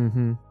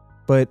 Mm-hmm.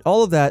 But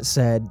all of that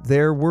said,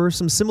 there were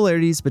some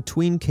similarities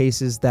between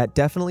cases that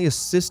definitely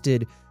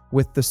assisted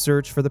with the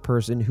search for the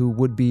person who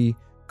would be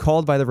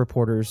called by the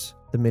reporters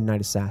the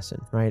Midnight Assassin,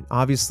 right?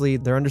 Obviously,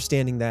 they're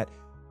understanding that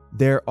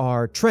there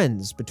are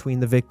trends between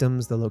the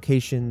victims, the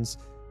locations,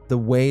 the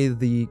way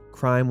the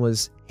crime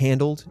was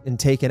handled and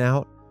taken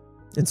out.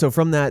 And so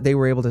from that, they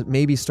were able to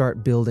maybe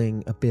start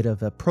building a bit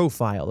of a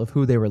profile of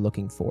who they were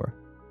looking for.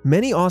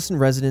 Many Austin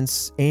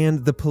residents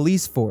and the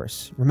police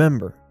force,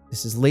 remember,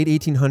 this is late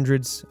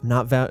 1800s, I'm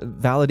not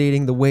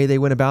validating the way they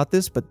went about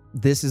this, but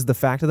this is the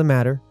fact of the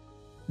matter.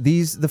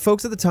 The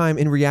folks at the time,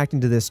 in reacting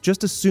to this,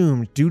 just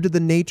assumed, due to the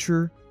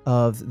nature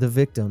of the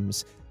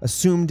victims,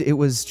 assumed it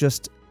was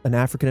just an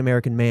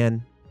African-American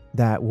man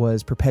that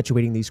was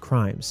perpetuating these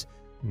crimes.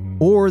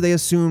 Or they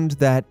assumed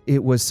that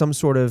it was some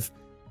sort of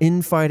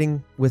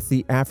infighting with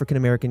the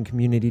African-American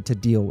community to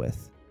deal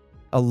with.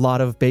 A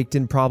lot of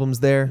baked-in problems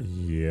there.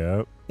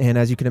 Yep. And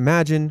as you can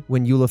imagine,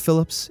 when Eula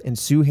Phillips and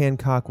Sue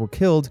Hancock were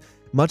killed,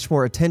 much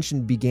more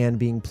attention began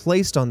being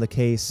placed on the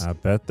case. I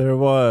bet there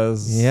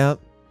was. Yep.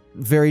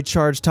 Very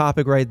charged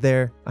topic right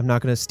there. I'm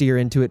not going to steer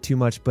into it too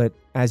much, but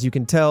as you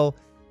can tell,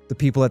 the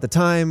people at the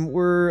time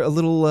were a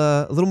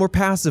little more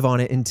passive on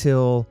it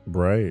until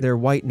their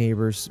white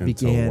neighbors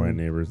began white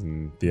neighbors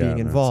and being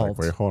involved. It's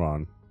like, wait, hold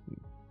on.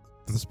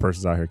 This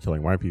person's out here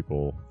killing white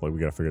people. Like, we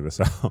got to figure this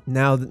out.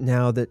 Now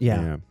that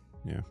Yeah.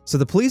 So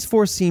the police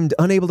force seemed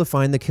unable to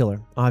find the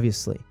killer,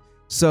 obviously.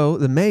 So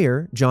the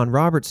mayor, John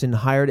Robertson,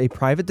 hired a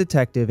private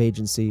detective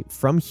agency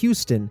from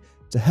Houston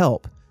to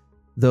help,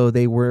 though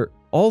they were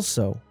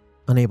also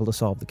unable to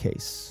solve the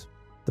case.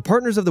 The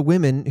partners of the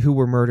women who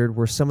were murdered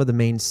were some of the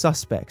main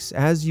suspects,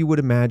 as you would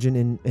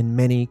imagine in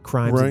many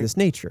crimes of this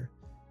nature.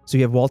 So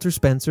you have Walter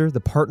Spencer, the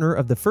partner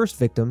of the first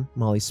victim,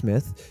 Molly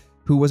Smith,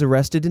 who was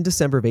arrested in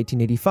December of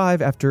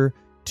 1885 after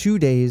 2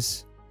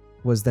 days,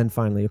 was then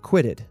finally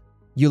acquitted.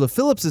 Eula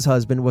Phillips'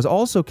 husband was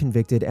also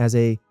convicted as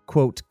a,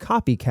 quote,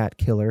 copycat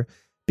killer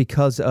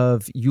because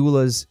of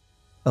Eula's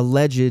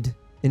alleged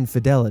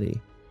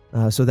infidelity.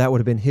 So that would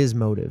have been his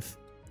motive,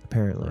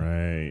 apparently.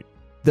 Right.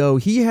 Though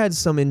he had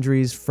some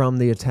injuries from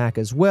the attack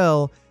as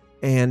well,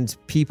 and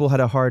people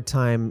had a hard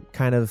time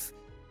kind of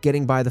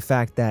getting by the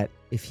fact that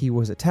if he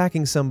was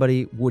attacking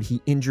somebody, would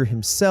he injure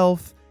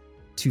himself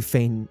to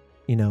feign,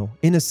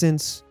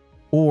 innocence,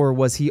 or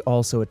was he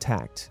also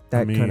attacked?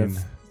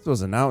 This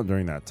wasn't out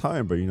during that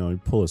time, but you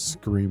pull a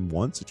Scream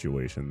 1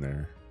 situation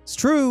there. It's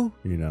true.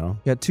 You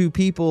got two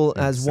people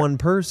as one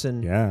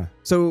person. Yeah.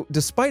 So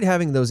despite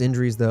having those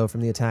injuries, though, from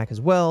the attack as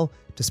well,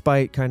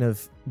 despite kind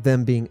of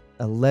them being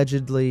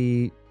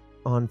allegedly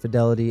on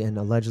fidelity and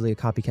allegedly a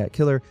copycat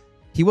killer,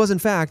 he was in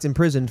fact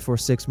imprisoned for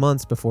 6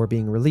 months before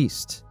being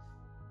released.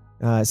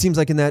 It seems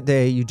like in that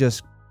day, you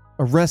just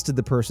arrested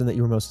the person that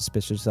you were most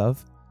suspicious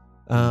of.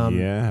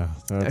 Yeah.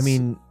 I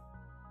mean,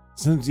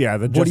 what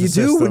do you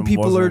do when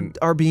people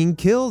are being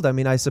killed? I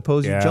mean, I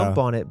suppose you jump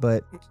on it,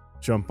 but...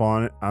 Jump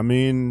on it. I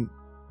mean,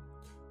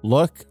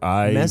 look,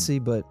 messy,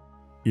 but...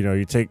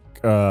 you take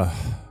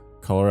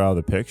color out of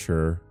the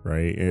picture,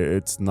 right?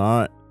 It's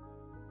not...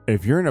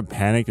 If you're in a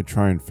panic to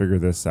try and figure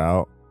this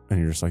out, and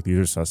you're just like, these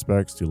are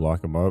suspects, do you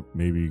lock them up?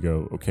 Maybe you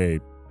go, okay,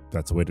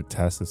 that's a way to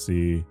test to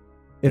see...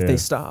 If they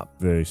stop.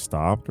 They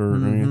stopped or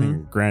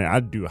anything. Granted,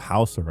 I'd do a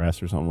house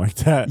arrest or something like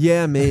that.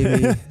 Yeah,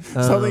 maybe.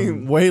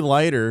 Something way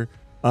lighter.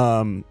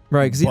 Right,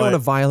 because you don't want to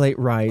violate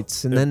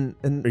rights. And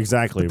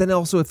exactly. But then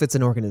also, if it's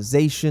an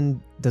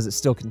organization, does it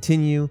still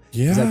continue?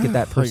 Yeah. Does that get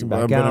that person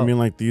back out? But I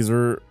mean, these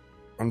are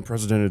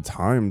unprecedented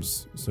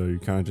times, so you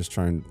kind of just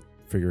try and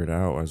figure it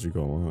out as you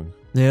go along.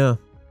 Yeah.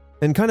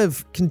 And kind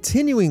of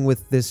continuing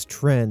with this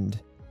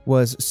trend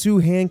was Sue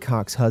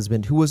Hancock's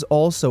husband, who was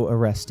also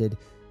arrested.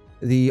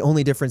 The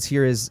only difference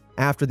here is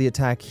after the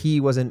attack, he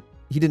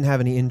didn't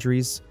have any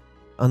injuries,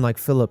 unlike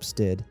Phillips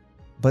did.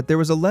 But there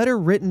was a letter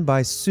written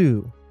by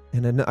Sue,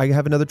 and I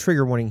have another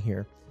trigger warning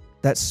here,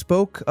 that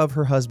spoke of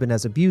her husband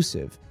as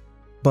abusive.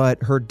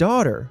 But her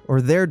daughter, or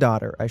their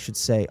daughter, I should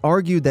say,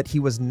 argued that he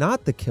was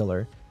not the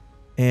killer,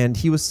 and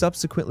he was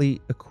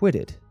subsequently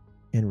acquitted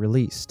and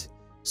released.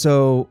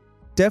 So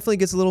definitely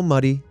gets a little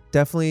muddy.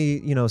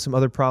 Definitely, some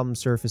other problems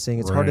surfacing.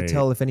 It's hard to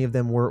tell if any of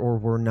them were or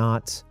were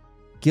not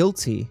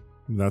guilty.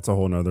 That's a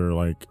whole nother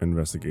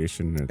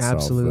investigation in itself.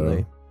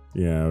 Absolutely. Though.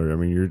 Yeah, I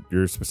mean,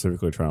 you're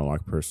specifically trying to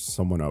lock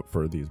someone up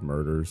for these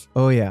murders.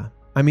 Oh yeah,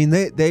 I mean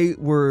they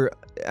were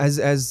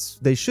as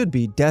they should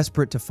be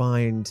desperate to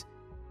find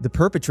the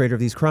perpetrator of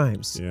these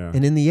crimes. Yeah.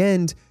 And in the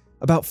end,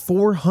 about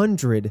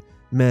 400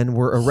 men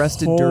were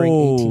arrested during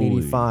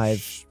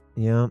 1885.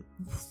 Yeah.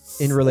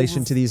 In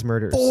relation to these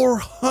murders.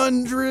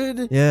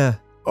 400? Yeah.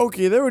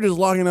 Okay, they were just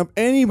locking up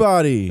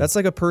anybody. That's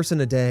like a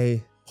person a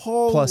day.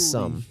 Holy plus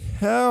some.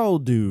 hell,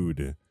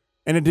 dude.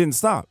 And it didn't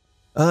stop.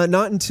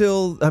 Not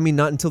until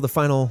the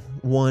final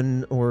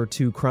one or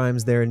two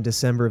crimes there in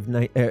December of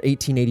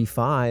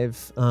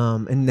 1885.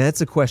 And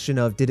that's a question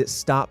of, did it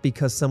stop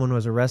because someone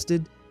was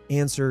arrested?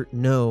 Answer,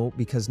 no,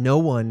 because no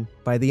one,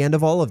 by the end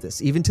of all of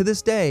this, even to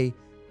this day,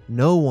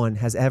 no one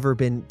has ever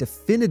been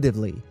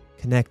definitively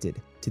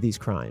connected to these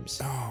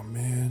crimes. Oh,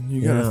 man.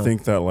 You gotta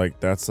think that, like,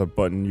 that's a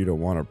button you don't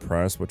want to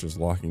press, which is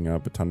locking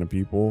up a ton of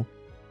people.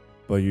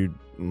 But you'd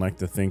like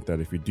to think that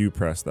if you do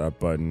press that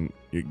button,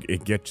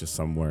 it gets you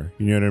somewhere.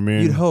 You know what I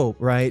mean? You'd hope,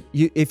 right?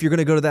 If you're going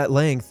to go to that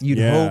length, you'd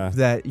Yeah. hope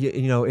that,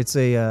 it's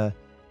a,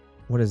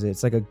 what is it?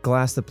 It's like a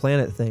glass the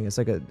planet thing. It's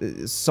like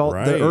a salt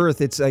Right. the earth.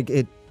 It's like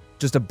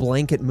just a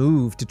blanket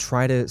move to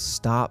try to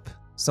stop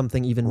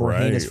something even more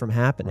heinous Right. from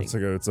happening.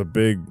 It's a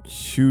big,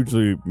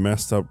 hugely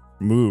messed up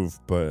move,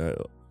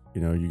 but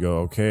you go,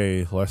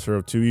 okay, lesser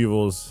of two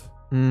evils.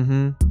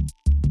 Mm-hmm.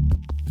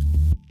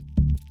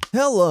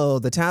 Hello,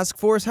 the task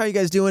force. How you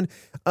guys doing?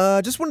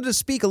 Just wanted to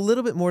speak a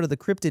little bit more to the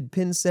cryptid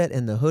pin set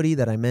and the hoodie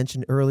that I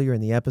mentioned earlier in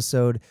the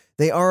episode.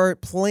 They are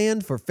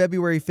planned for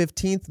February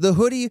 15th. The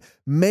hoodie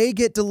may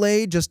get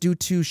delayed just due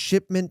to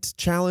shipment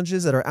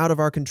challenges that are out of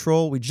our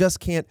control. We just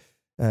can't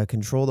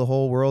control the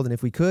whole world, and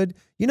if we could,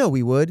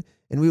 we would,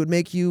 and we would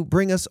make you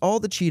bring us all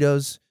the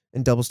Cheetos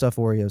and double stuffed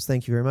Oreos.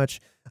 Thank you very much.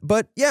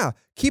 But yeah,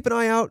 keep an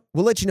eye out.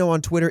 We'll let you know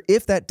on Twitter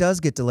if that does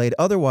get delayed.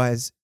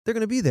 Otherwise, they're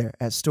going to be there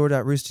at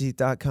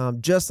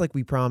store.roosterteeth.com, just like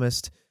we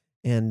promised.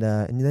 And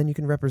then you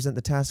can represent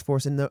the task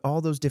force in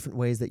all those different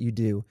ways that you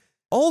do.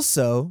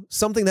 Also,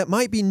 something that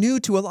might be new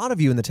to a lot of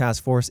you in the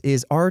task force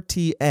is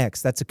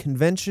RTX. That's a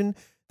convention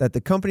that the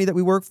company that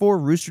we work for,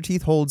 Rooster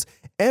Teeth, holds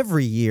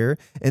every year.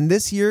 And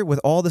this year, with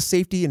all the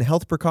safety and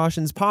health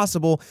precautions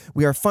possible,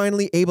 we are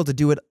finally able to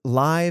do it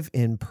live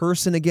in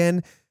person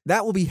again.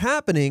 That will be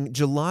happening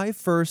July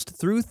 1st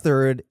through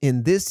 3rd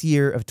in this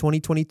year of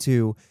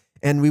 2022.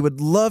 And we would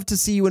love to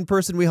see you in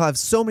person. We'll have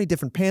so many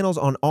different panels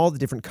on all the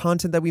different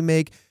content that we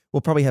make.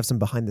 We'll probably have some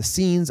behind the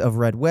scenes of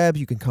Red Web.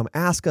 You can come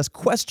ask us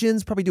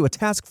questions, probably do a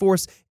task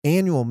force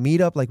annual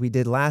meetup like we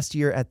did last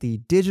year at the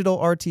Digital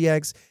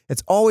RTX.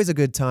 It's always a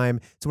good time.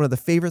 It's one of the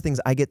favorite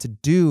things I get to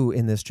do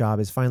in this job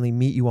is finally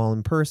meet you all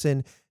in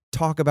person,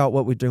 talk about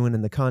what we're doing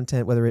in the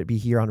content, whether it be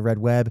here on Red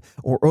Web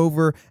or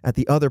over at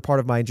the other part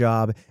of my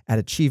job at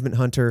Achievement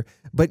Hunter.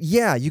 But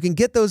yeah, you can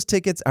get those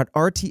tickets at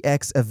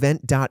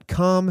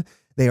rtxevent.com.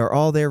 They are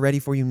all there ready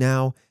for you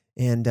now,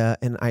 and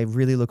I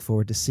really look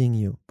forward to seeing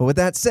you. But with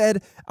that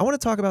said, I want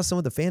to talk about some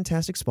of the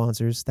fantastic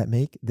sponsors that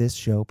make this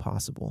show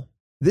possible.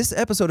 This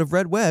episode of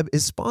Red Web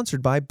is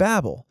sponsored by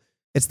Babbel.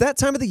 It's that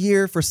time of the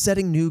year for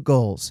setting new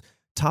goals.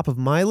 Top of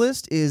my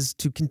list is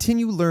to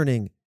continue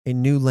learning a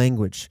new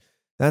language.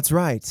 That's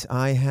right,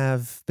 I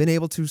have been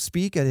able to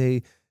speak at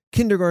a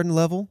kindergarten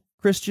level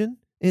Christian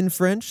in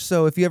French,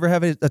 so if you ever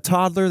have a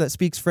toddler that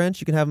speaks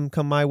French, you can have them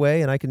come my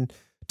way, and I can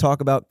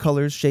talk about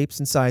colors, shapes,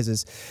 and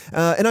sizes.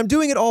 And I'm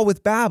doing it all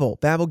with Babbel.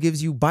 Babbel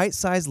gives you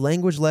bite-sized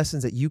language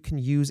lessons that you can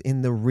use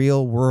in the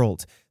real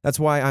world. That's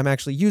why I'm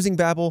actually using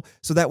Babbel,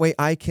 so that way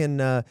I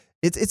can...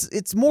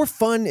 It's more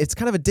fun. It's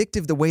kind of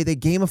addictive the way they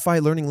gamify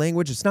learning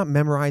language. It's not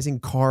memorizing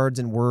cards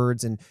and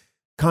words and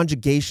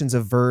conjugations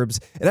of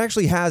verbs. It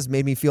actually has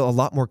made me feel a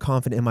lot more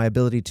confident in my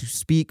ability to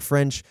speak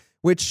French,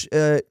 which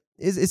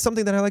is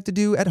something that I like to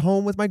do at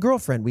home with my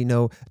girlfriend. We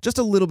know just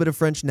a little bit of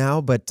French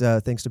now, but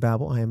thanks to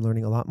Babbel, I am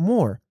learning a lot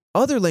more.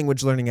 Other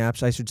language learning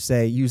apps, I should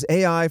say, use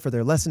AI for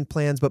their lesson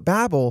plans, but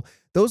Babbel,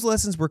 those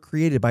lessons were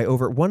created by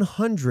over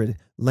 100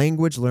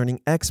 language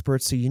learning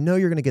experts, so you know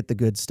you're going to get the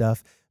good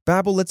stuff.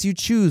 Babbel lets you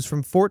choose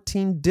from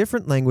 14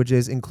 different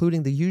languages,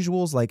 including the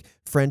usuals like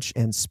French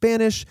and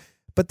Spanish,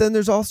 but then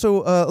there's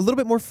also a little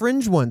bit more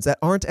fringe ones that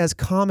aren't as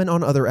common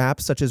on other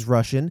apps such as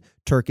Russian,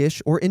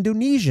 Turkish, or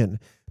Indonesian.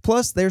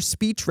 Plus, their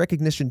speech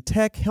recognition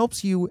tech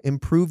helps you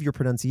improve your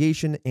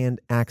pronunciation and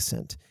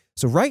accent.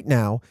 So right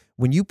now,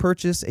 when you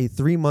purchase a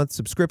 3-month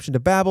subscription to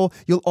Babbel,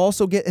 you'll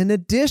also get an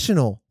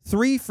additional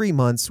 3 free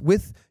months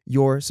with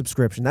your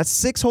subscription. That's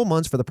 6 whole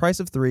months for the price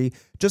of 3.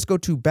 Just go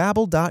to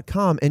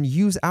Babbel.com and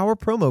use our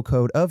promo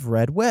code of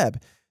RedWeb.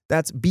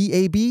 That's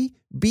BABBEL.com.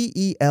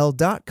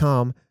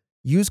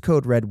 Use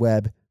code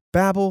RedWeb.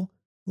 Babbel,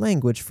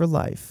 language for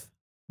life.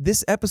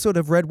 This episode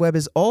of Red Web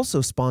is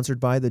also sponsored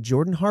by The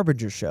Jordan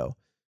Harbinger Show.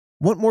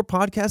 Want more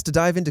podcasts to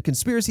dive into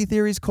conspiracy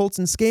theories, cults,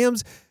 and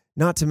scams?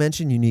 Not to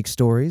mention unique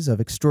stories of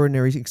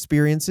extraordinary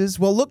experiences?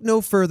 Well, look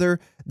no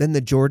further than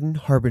The Jordan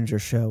Harbinger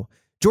Show.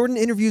 Jordan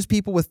interviews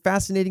people with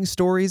fascinating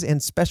stories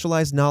and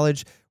specialized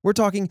knowledge. We're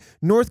talking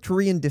North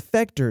Korean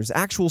defectors,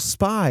 actual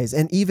spies,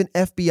 and even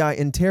FBI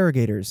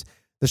interrogators.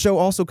 The show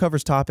also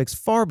covers topics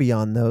far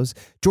beyond those.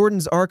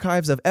 Jordan's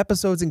archives of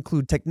episodes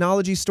include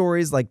technology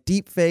stories like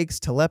deepfakes,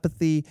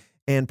 telepathy,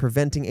 and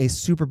preventing a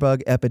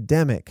superbug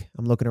epidemic.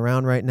 I'm looking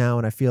around right now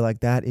and I feel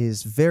like that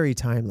is very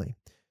timely.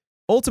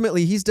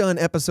 Ultimately, he's done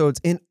episodes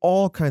in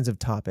all kinds of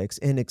topics,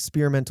 in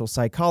experimental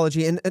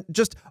psychology and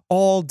just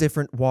all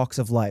different walks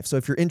of life. So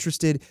if you're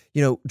interested,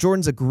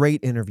 Jordan's a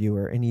great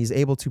interviewer and he's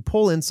able to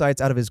pull insights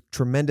out of his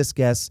tremendous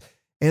guests,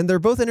 and they're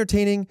both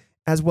entertaining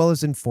as well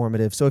as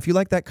informative. So if you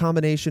like that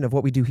combination of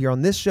what we do here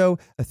on this show,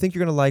 I think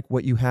you're going to like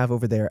what you have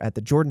over there at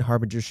the Jordan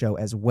Harbinger Show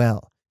as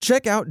well.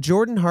 Check out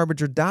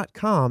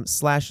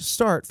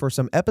jordanharbinger.com/start for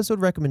some episode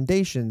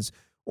recommendations,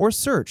 or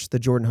search The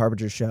Jordan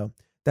Harbinger Show.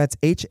 That's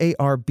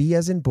HARB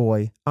as in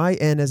boy,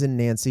 IN as in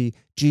Nancy,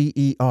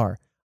 GER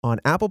on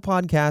Apple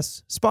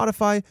Podcasts,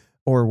 Spotify,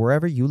 or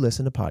wherever you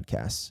listen to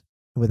podcasts.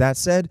 And with that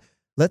said,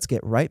 let's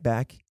get right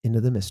back into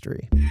the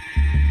mystery.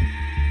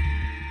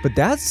 But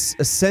that's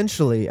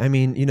essentially,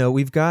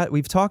 we've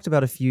talked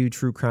about a few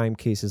true crime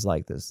cases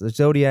like this. The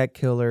Zodiac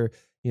Killer,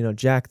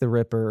 Jack the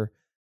Ripper,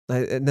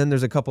 and then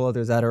there's a couple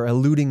others that are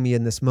eluding me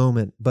in this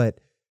moment, but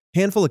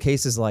handful of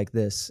cases like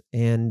this.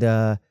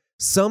 And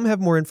some have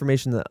more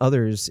information than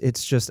others.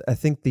 It's just, I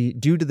think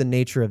due to the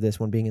nature of this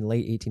one being in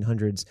late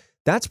 1800s,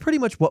 that's pretty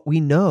much what we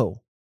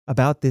know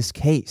about this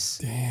case.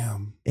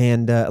 Damn.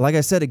 And like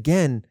I said,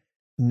 again,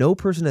 no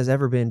person has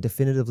ever been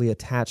definitively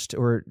attached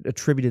or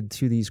attributed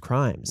to these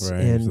crimes.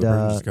 Right. And so the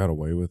person just got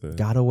away with it.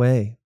 Got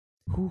away.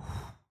 Whew.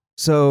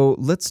 So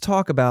let's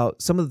talk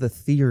about some of the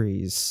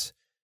theories,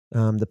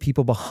 the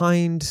people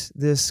behind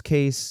this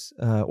case,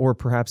 or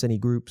perhaps any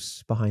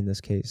groups behind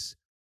this case.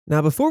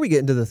 Now, before we get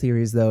into the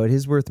theories, though, it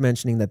is worth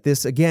mentioning that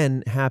this,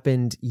 again,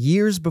 happened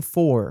years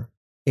before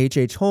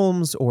H.H.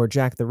 Holmes or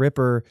Jack the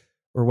Ripper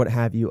or what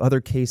have you,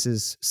 other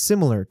cases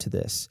similar to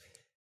this.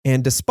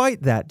 And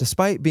despite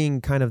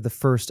being kind of the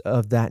first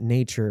of that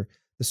nature,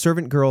 the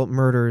servant girl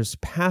murders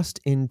passed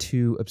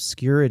into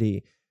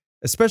obscurity,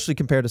 especially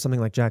compared to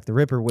something like Jack the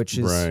Ripper, which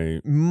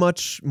is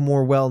much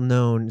more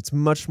well-known. It's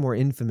much more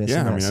infamous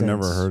in that sense. I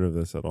never heard of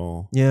this at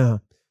all. Yeah.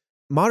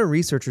 Modern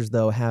researchers,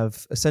 though,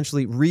 have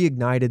essentially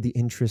reignited the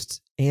interest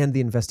and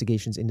the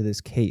investigations into this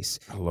case.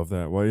 I love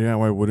that. Well, yeah,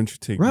 why wouldn't you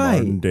take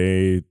modern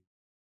day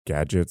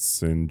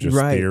gadgets and just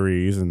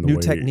theories and new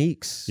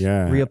techniques,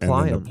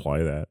 reapply them.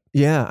 Apply that.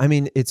 Yeah,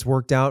 it's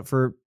worked out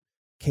for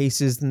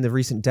cases in the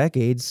recent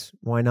decades.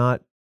 Why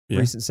not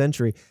recent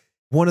century?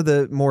 One of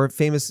the more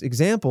famous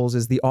examples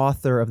is the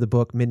author of the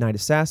book Midnight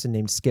Assassin,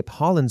 named Skip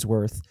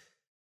Hollandsworth,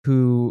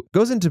 who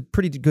goes into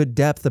pretty good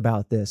depth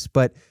about this.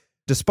 But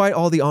despite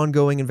all the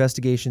ongoing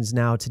investigations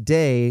now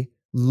today,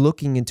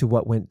 looking into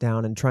what went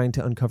down and trying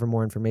to uncover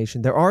more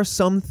information, there are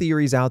some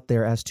theories out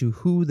there as to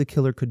who the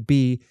killer could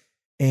be.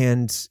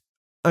 And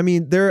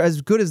they're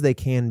as good as they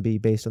can be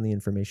based on the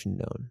information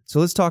known.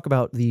 So let's talk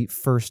about the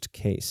first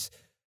case.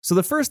 So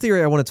the first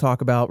theory I want to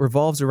talk about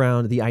revolves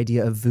around the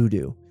idea of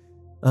voodoo.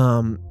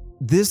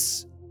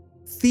 This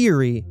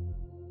theory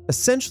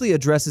essentially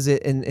addresses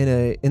it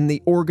in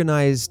the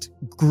organized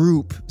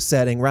group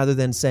setting rather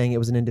than saying it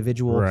was an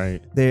individual.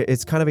 Right.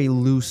 It's kind of a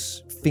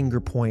loose finger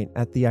point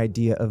at the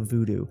idea of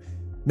voodoo.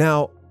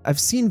 Now, I've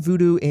seen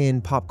voodoo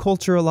in pop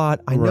culture a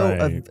lot. I know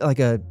of like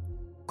a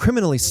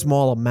criminally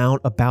small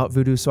amount about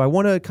voodoo, so I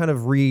want to kind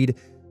of read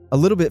a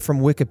little bit from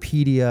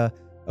Wikipedia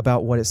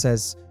about what it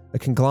says, a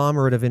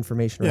conglomerate of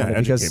information around it,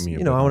 because I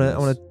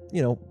want to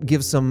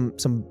give some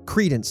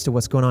credence to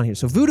what's going on here.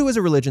 So voodoo is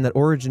a religion that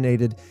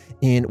originated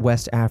in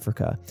West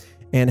Africa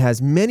and has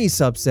many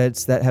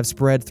subsets that have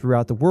spread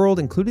throughout the world,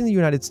 including the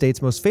United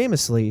States, most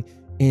famously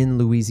in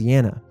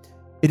Louisiana.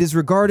 It is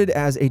regarded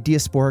as a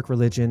diasporic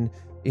religion,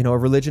 a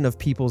religion of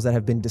peoples that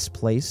have been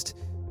displaced.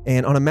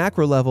 And on a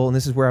macro level, and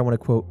this is where I want to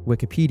quote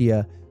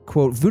Wikipedia,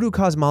 quote, voodoo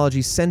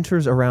cosmology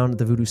centers around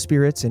the voodoo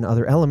spirits and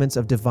other elements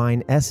of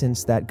divine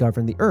essence that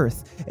govern the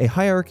earth, a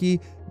hierarchy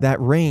that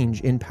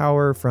range in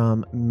power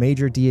from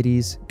major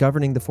deities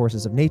governing the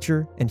forces of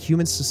nature and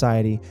human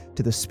society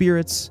to the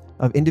spirits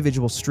of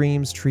individual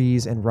streams,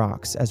 trees, and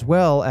rocks, as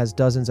well as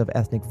dozens of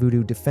ethnic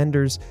voodoo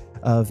defenders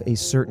of a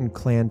certain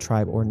clan,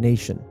 tribe, or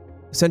nation.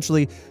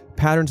 Essentially,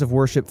 patterns of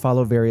worship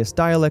follow various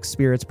dialects,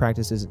 spirits,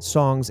 practices,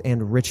 songs,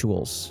 and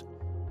rituals.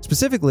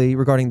 Specifically,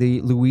 regarding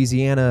the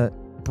Louisiana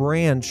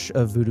branch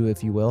of voodoo,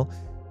 if you will,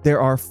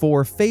 there are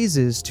 4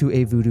 phases to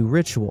a voodoo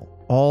ritual,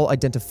 all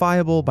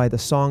identifiable by the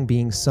song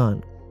being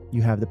sung.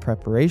 You have the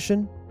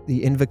preparation,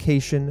 the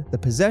invocation, the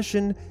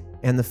possession,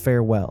 and the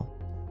farewell.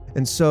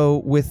 And so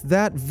with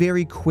that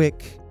very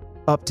quick,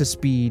 up to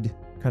speed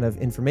kind of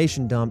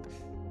information dump,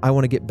 I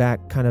want to get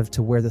back kind of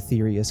to where the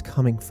theory is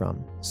coming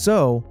from.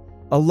 So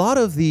a lot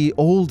of the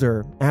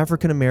older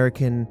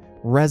African-American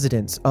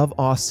residents of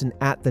Austin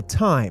at the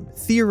time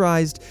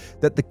theorized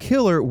that the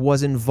killer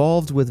was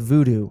involved with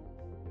voodoo.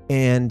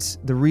 And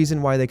the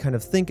reason why they kind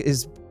of think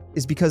is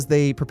because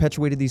they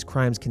perpetuated these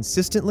crimes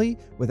consistently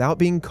without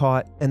being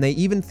caught. And they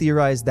even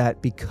theorized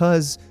that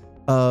because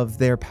of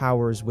their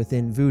powers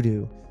within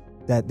voodoo,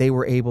 that they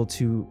were able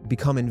to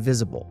become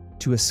invisible,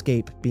 to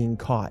escape being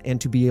caught,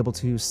 and to be able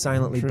to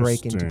silently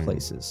break into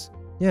places.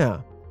 Yeah.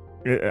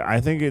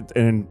 I think it's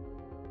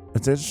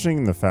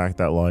interesting the fact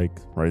that,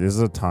 this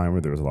is a time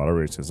where there was a lot of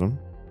racism.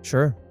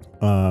 Sure.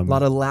 A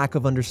lot of lack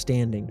of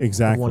understanding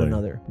Exactly. of one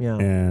another. Yeah.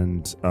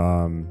 And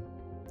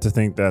to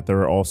think that there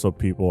are also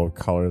people of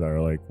color that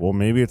are like, well,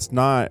 maybe it's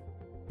not,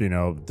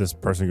 this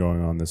person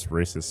going on this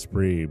racist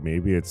spree.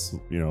 Maybe it's,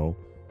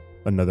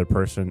 another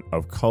person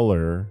of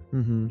color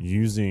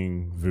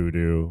using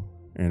voodoo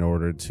in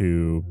order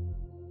to,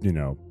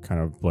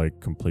 kind of like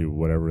complete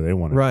whatever they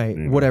want.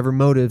 Right. Whatever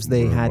motives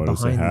they whatever had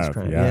motives they behind these have,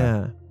 crimes. yeah.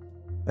 Yeah.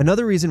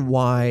 Another reason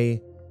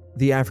why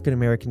the African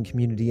American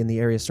community in the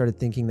area started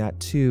thinking that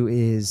too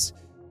is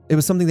it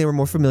was something they were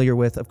more familiar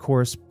with, of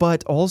course,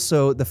 but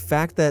also the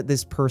fact that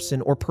this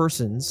person or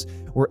persons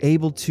were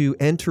able to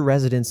enter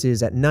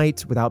residences at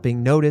night without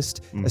being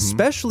noticed,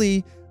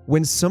 especially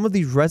when some of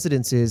these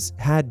residences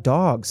had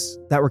dogs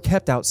that were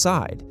kept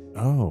outside.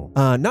 Oh.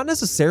 Not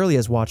necessarily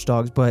as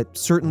watchdogs, but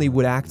certainly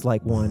would act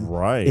like one.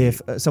 Right. If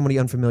somebody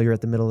unfamiliar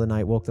at the middle of the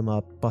night woke them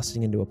up,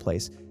 busting into a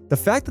place. The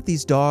fact that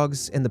these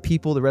dogs and the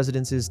people, the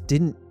residences,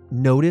 didn't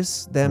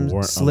notice them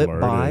Weren't slip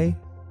alerted. by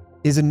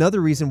is another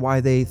reason why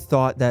they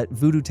thought that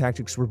voodoo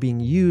tactics were being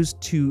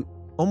used to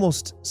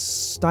almost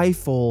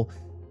stifle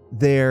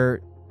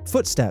their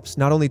footsteps,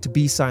 not only to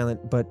be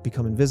silent, but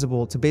become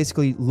invisible, to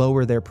basically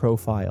lower their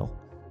profile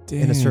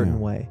in a certain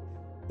way.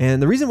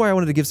 And the reason why I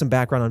wanted to give some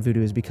background on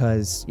voodoo is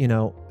because,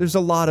 there's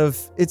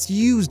it's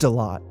used a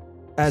lot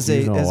as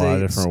a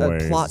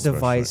plot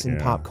device in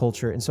pop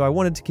culture. And so I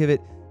wanted to give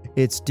it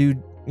its due,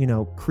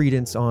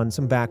 credence on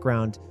some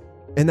background,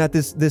 and that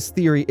this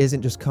theory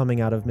isn't just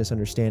coming out of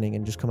misunderstanding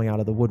and just coming out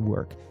of the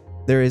woodwork.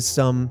 There is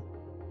some,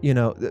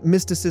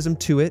 mysticism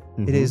to it.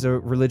 It is a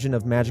religion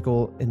of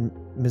magical and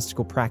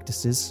mystical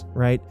practices,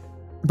 right?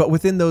 But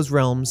within those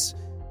realms,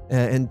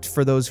 and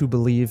for those who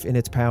believe in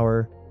its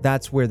power,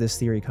 that's where this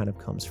theory kind of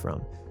comes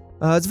from.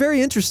 It's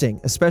very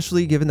interesting,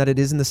 especially given that it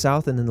is in the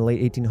South and in the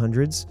late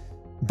 1800s.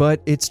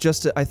 But it's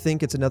just, I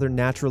think it's another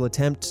natural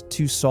attempt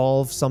to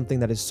solve something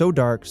that is so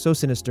dark, so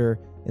sinister,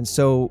 and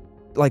so,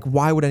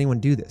 why would anyone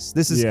do this?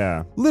 This is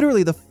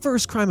literally the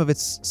first crime of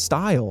its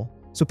style.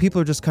 So people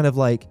are just kind of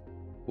like,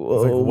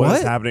 what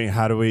is happening?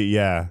 How do we,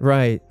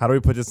 Right. How do we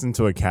put this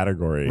into a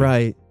category?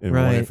 Right. And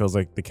when it feels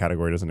like the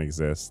category doesn't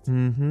exist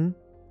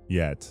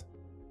yet.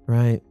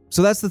 Right.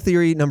 So that's the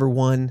theory number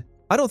one.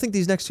 I don't think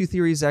these next two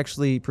theories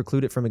actually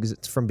preclude it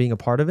from being a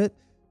part of it,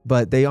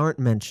 but they aren't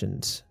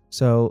mentioned.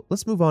 So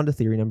let's move on to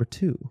theory number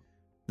two.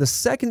 The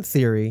second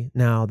theory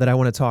now that I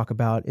want to talk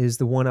about is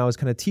the one I was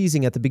kind of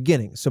teasing at the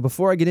beginning. So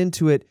before I get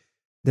into it,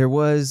 there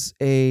was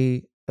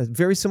a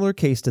very similar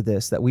case to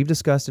this that we've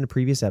discussed in a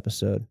previous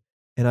episode,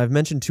 and I've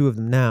mentioned two of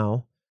them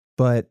now,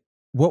 but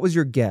what was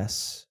your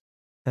guess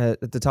at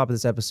the top of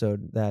this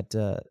episode that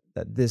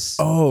this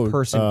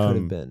person could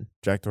have been?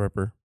 Jack the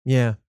Ripper.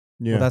 Yeah.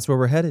 Well, that's where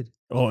we're headed.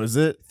 Oh, is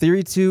it?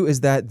 Theory two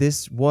is that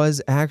this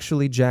was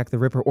actually Jack the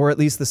Ripper, or at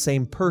least the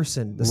same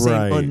person, the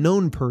same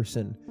unknown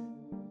person.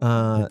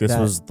 This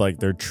was like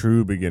their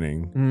true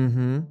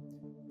beginning.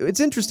 It's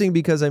interesting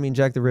because,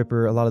 Jack the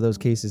Ripper, a lot of those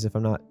cases, if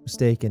I'm not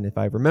mistaken, if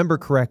I remember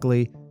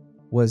correctly,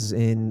 was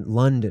in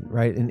London,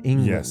 right? In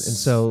England. Yes. And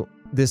so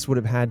this would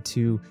have had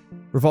to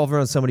revolve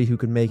around somebody who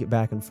could make it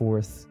back and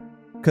forth.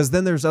 Because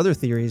then there's other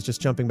theories,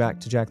 just jumping back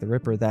to Jack the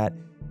Ripper, that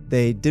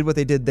they did what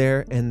they did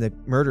there and the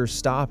murders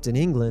stopped in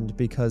England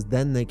because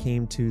then they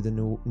came to the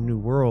New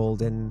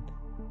World and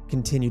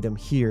continued them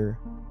here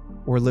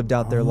or lived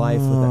out their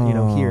life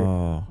with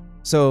here.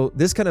 So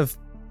this kind of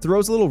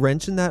throws a little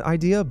wrench in that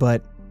idea,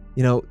 but,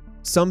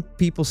 some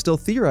people still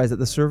theorize that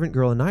the Servant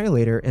Girl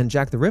Annihilator and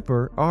Jack the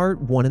Ripper are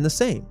one and the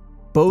same.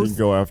 Both Didn't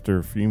go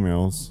after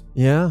females.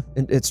 Yeah,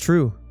 and it's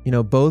true.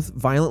 Both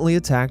violently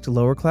attacked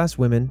lower class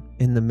women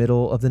in the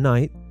middle of the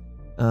night.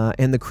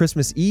 And the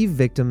Christmas Eve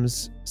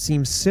victims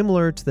seem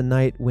similar to the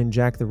night when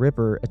Jack the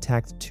Ripper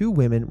attacked two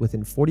women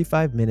within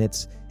 45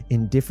 minutes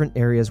in different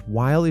areas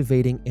while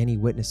evading any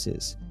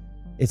witnesses.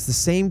 It's the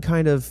same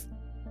kind of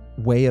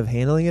way of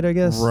handling it, I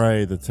guess.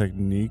 Right, the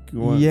technique.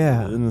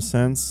 Yeah. In a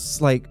sense.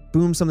 It's like,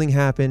 boom, something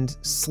happened,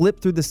 slip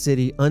through the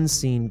city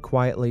unseen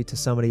quietly to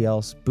somebody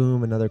else,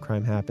 boom, another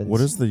crime happens.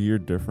 What is the year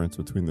difference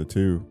between the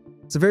two?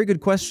 It's a very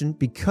good question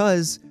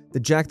because the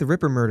Jack the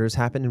Ripper murders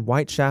happened in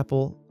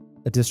Whitechapel,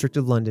 a district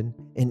of London,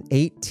 in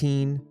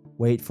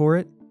wait for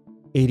it,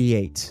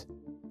 88.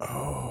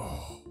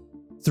 Oh.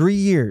 3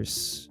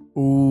 years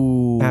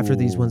after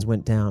these ones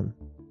went down,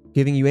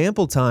 giving you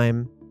ample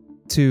time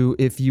to,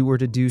 if you were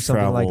to do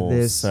something like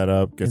this, set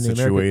up, get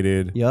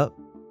situated.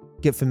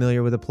 Get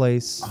familiar with a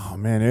place. Oh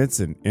man, it's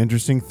an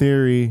interesting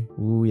theory.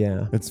 Ooh,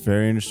 yeah. It's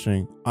very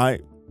interesting.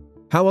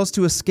 How else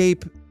to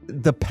escape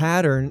the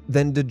pattern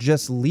than to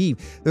just leave?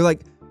 They're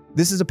like,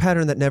 this is a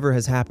pattern that never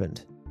has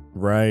happened.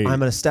 Right. I'm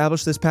going to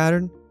establish this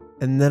pattern,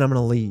 and then I'm going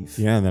to leave.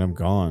 Yeah, and then I'm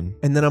gone.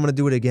 And then I'm going to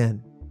do it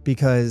again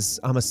because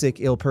I'm a sick,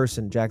 ill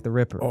person, Jack the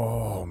Ripper.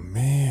 Oh,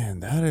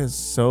 man, that is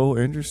so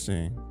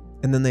interesting.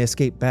 And then they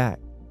escape back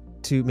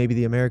to maybe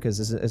the Americas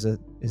as a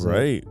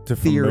to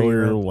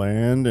familiar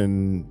land.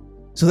 And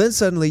so then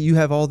suddenly you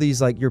have all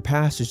these, like, your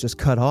past is just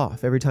cut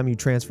off. Every time you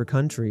transfer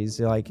countries,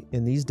 like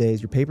in these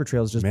days, your paper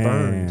trail is just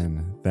burned.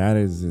 Man, that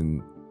is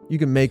You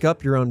can make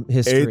up your own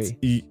history.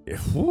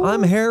 Whew.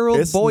 I'm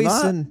Harold It's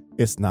Boyson.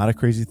 It's not a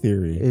crazy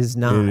theory. It is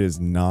not. It is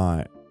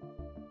not.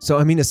 So,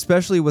 I mean,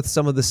 especially with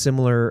some of the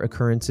similar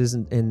occurrences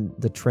and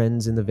the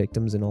trends in the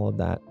victims and all of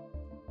that.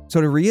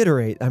 So to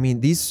reiterate, I mean,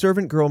 these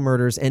servant girl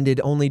murders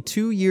ended only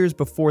 2 years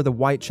before the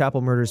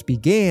Whitechapel murders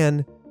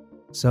began.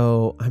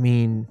 So, I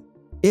mean,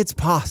 it's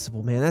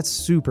possible, man. That's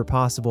super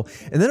possible.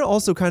 And then it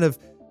also kind of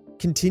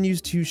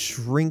continues to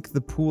shrink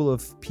the pool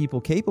of people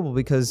capable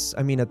because,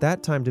 I mean, at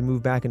that time to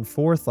move back and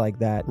forth like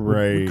that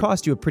would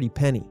cost you a pretty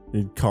penny.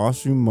 It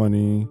costs you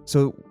money.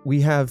 So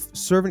we have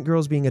servant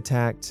girls being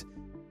attacked,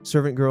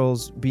 servant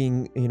girls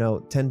being,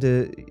 tend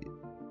to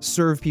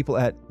serve people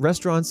at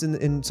restaurants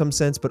in some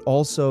sense, but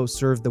also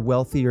serve the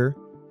wealthier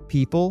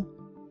people.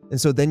 And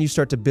so then you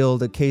start to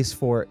build a case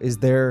for, is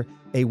there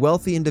a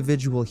wealthy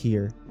individual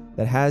here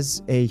that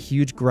has a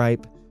huge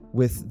gripe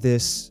with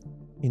this,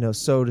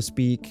 so to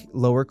speak,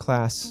 lower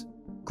class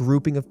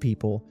grouping of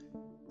people,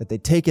 that they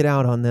take it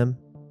out on them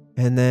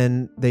and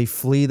then they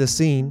flee the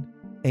scene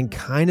and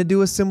kind of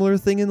do a similar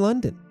thing in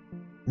London.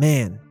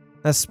 Man,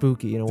 that's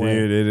spooky in a way.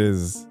 Dude, it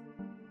is.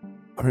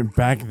 I mean,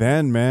 back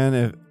then,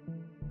 man,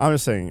 I'm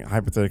just saying,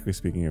 hypothetically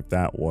speaking, if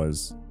that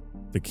was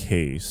the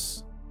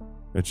case,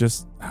 it's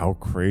just how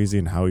crazy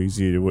and how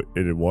easy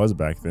it was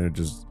back then to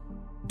just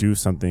do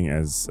something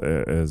as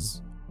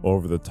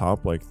over the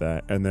top like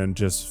that and then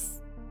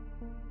just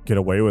get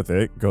away with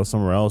it, go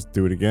somewhere else,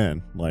 do it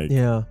again. Like,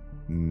 yeah,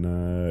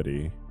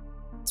 nutty.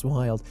 It's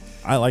wild.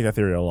 I like that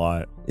theory a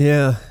lot.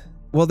 Yeah.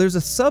 Well, there's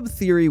a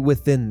sub-theory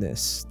within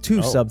this.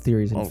 Two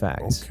sub-theories, in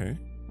fact. Okay.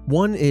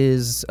 One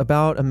is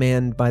about a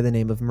man by the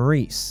name of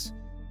Maurice.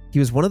 He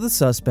was one of the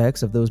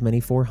suspects of those many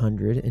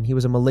 400, and he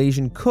was a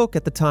Malaysian cook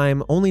at the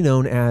time, only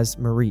known as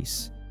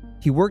Maurice.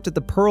 He worked at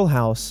the Pearl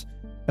House,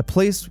 a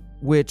place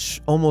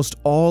which almost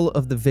all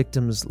of the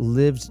victims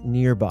lived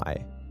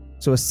nearby.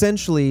 So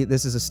essentially,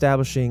 this is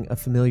establishing a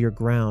familiar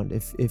ground.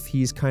 If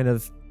he's kind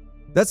of...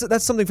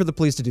 That's something for the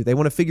police to do. They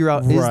want to figure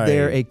out, is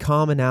there a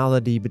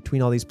commonality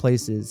between all these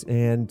places?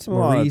 And a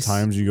lot of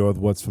times you go with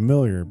what's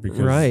familiar because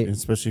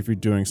especially if you're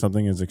doing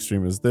something as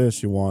extreme as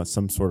this, you want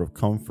some sort of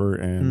comfort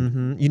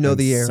and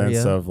the area.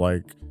 Sense of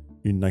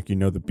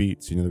the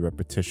beats, the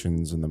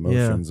repetitions and the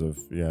motions of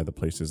the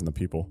places and the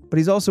people. But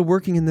he's also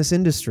working in this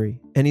industry,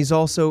 and he's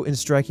also in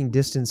striking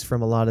distance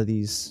from a lot of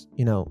these,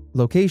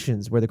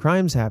 locations where the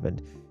crimes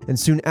happened. And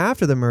soon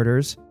after the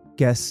murders,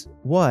 guess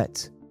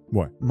what?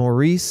 What?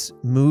 Maurice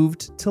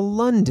moved to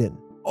London.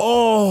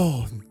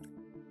 Oh.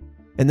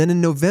 And then in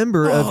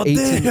November of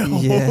 18... Damn.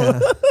 Yeah.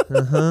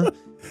 Uh-huh.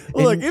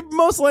 Look, it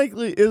most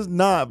likely is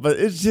not, but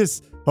it's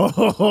just...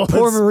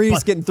 Poor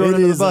Maurice getting thrown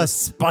under the bus.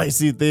 A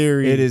spicy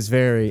theory. It is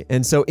very.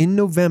 And so in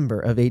November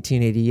of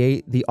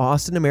 1888, the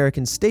Austin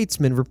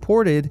American-Statesman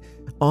reported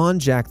on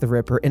Jack the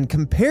Ripper and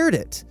compared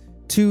it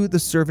to the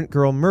servant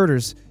girl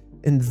murders.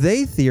 And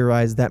they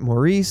theorized that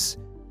Maurice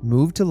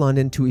moved to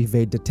London to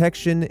evade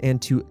detection and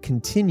to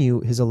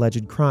continue his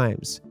alleged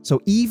crimes.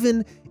 So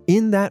even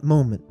in that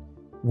moment,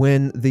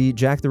 when the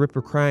Jack the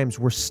Ripper crimes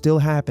were still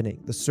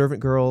happening, the servant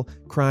girl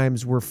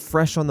crimes were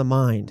fresh on the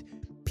mind,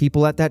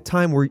 people at that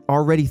time were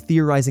already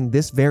theorizing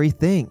this very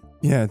thing.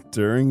 Yeah,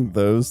 during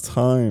those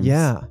times.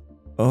 Yeah.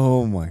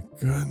 Oh my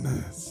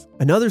goodness.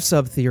 Another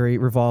sub-theory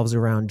revolves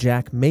around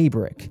Jack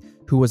Maybrick,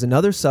 who was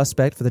another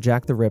suspect for the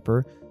Jack the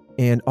Ripper,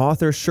 and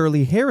author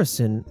Shirley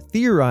Harrison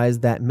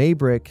theorized that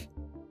Maybrick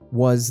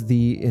was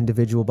the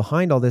individual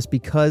behind all this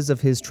because of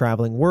his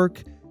traveling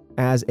work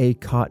as a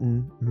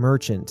cotton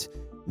merchant.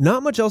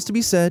 Not much else to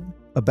be said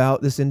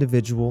about this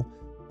individual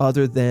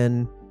other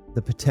than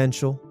the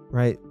potential,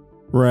 right?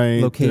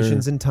 Right.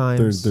 Locations and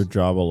times. Their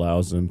job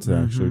allows them to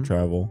actually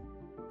travel.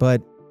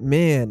 But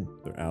man,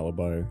 their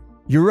alibi.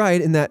 You're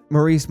right in that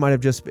Maurice might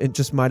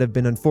have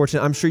been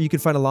unfortunate. I'm sure you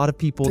could find a lot of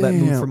people that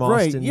moved from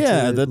Austin to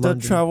that London.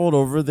 traveled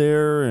over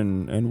there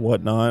and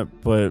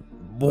whatnot. But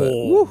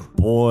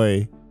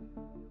boy,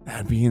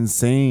 that'd be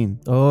insane.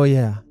 Oh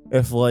yeah.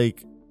 If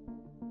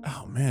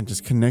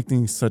just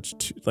connecting such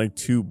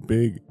two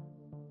big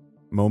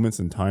moments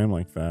in time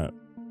like that,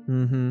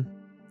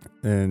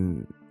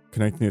 and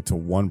connecting it to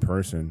one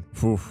person.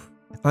 Whew.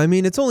 I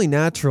mean, it's only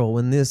natural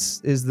when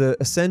this is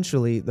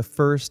essentially the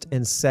first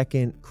and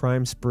second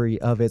crime spree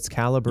of its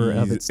caliber,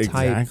 of its type.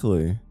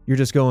 Exactly. You're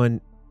just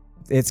going,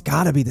 it's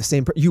got to be the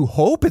same person. You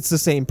hope it's the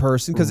same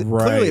person because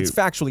clearly it's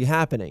factually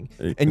happening.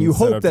 And you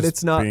hope that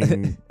it's not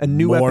a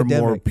new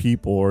epidemic. More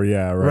people,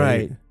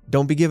 right.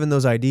 Don't be given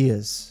those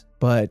ideas.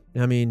 But,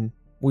 I mean,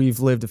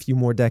 we've lived a few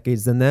more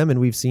decades than them, and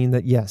we've seen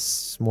that,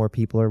 yes, more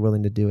people are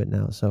willing to do it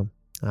now. So,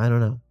 I don't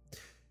know.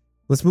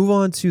 Let's move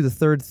on to the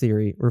third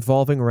theory,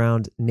 revolving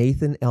around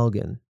Nathan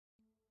Elgin.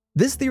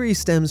 This theory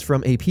stems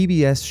from a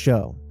PBS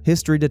show,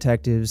 History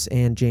Detectives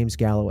and James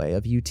Galloway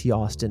of UT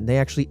Austin. They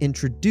actually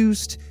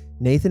introduced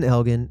Nathan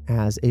Elgin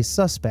as a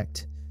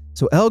suspect.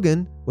 So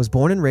Elgin was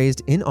born and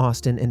raised in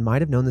Austin and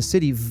might have known the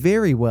city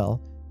very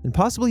well and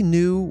possibly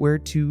knew where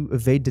to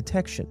evade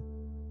detection.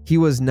 He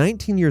was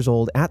 19 years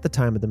old at the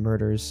time of the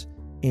murders,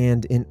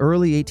 and in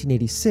early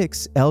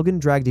 1886, Elgin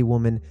dragged a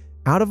woman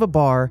out of a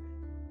bar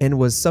and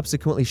was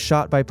subsequently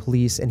shot by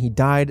police, and he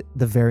died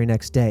the very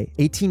next day,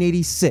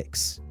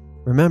 1886.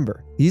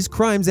 Remember, these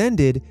crimes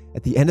ended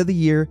at the end of the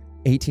year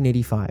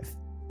 1885,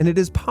 and it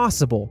is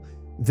possible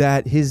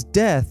that his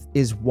death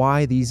is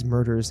why these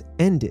murders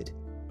ended.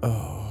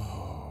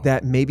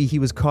 That maybe he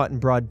was caught in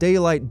broad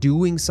daylight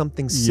doing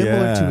something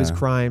similar to his Yeah.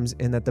 crimes,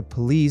 and that the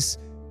police,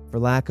 for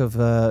lack of,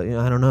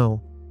 I don't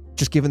know,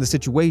 just given the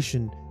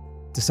situation,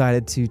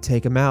 decided to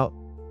take him out,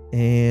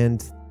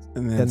 and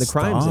then the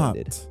crimes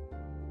ended.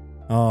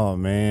 Oh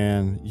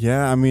man,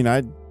 yeah. I mean,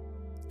 I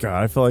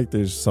feel like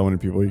there's so many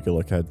people you could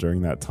look at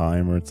during that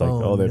time where it's like,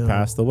 Oh, oh, they no.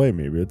 passed away,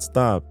 maybe it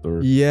stopped,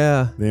 or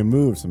Yeah, they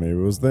moved, so maybe it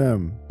was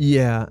them.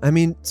 yeah. I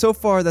mean, so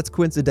far that's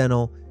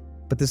coincidental,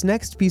 but this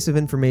next piece of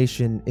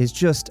information is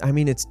just, I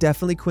mean, it's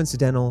definitely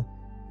coincidental,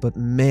 but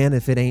man,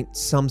 if it ain't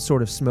some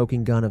sort of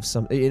smoking gun of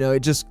some, it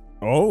just,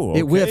 Oh,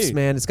 it whiffs,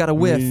 man. It's got a I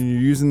whiff. mean,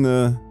 you're using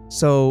the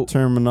So,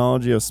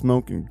 terminology of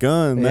smoking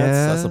gun.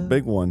 That's a Yeah.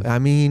 big one. I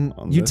mean,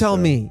 On you this tell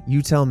show. me.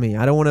 You tell me.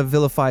 I don't want to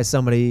vilify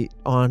somebody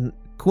on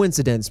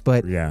coincidence,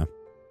 but Yeah.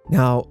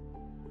 now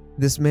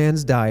this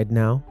man's died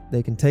now.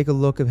 They can take a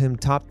look of him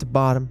top to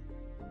bottom.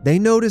 They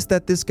notice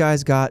that this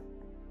guy's got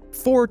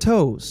 4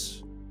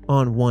 toes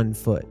on one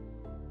foot.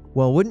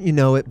 Well, wouldn't you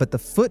know it, but the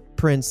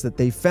footprints that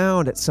they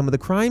found at some of the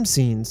crime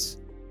scenes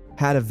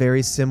had a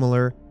very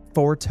similar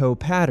 4-toe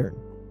pattern,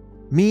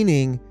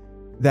 meaning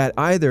that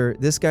either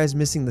this guy's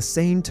missing the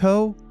same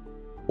toe,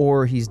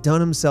 or he's done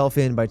himself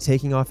in by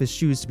taking off his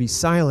shoes to be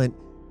silent,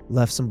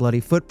 left some bloody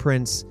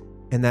footprints,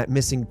 and that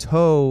missing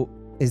toe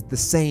is the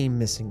same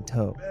missing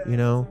toe, you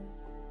know?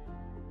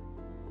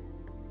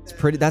 It's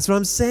pretty, that's what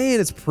I'm saying.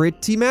 It's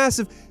pretty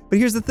massive. But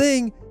here's the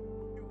thing.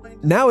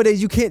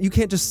 Nowadays, you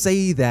can't just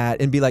say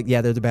that and be like,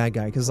 yeah, they're the bad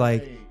guy. Because,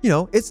 like,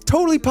 it's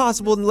totally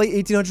possible in the late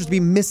 1800s to be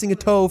missing a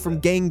toe from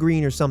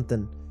gangrene or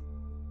something.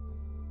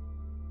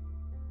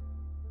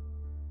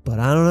 But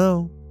I don't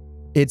know.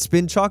 It's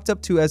been chalked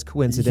up to as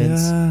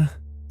coincidence, Yeah.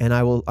 and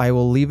I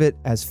will leave it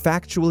as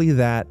factually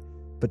that.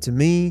 But to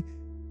me,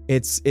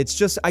 it's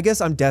just, I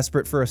guess I'm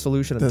desperate for a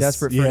solution. I'm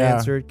desperate for an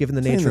answer, given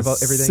the nature of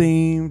everything.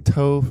 Same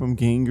toe from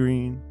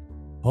gangrene.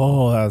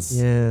 Oh, that's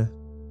Yeah.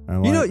 I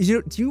like.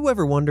 Do you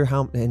ever wonder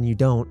how, and you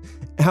don't,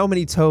 how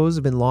many toes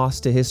have been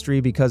lost to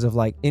history because of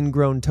like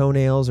ingrown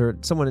toenails or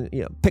someone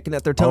picking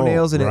at their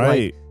toenails and it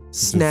like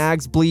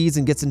snags, bleeds,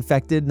 and gets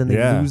infected, and then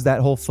they lose that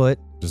whole foot.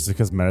 Just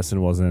because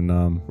medicine wasn't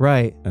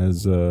Right.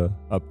 as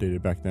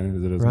updated back then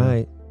as it is now.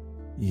 Right.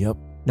 Yep.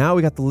 Now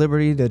we got the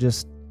liberty to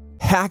just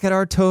hack at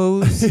our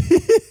toes,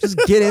 just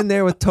get in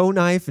there with toe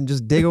knife and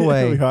just dig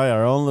away. We got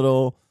our own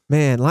little.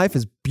 Man, life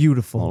is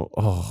beautiful.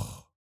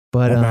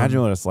 But imagine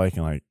what it's like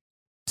in like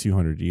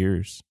 200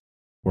 years,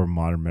 where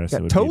modern medicine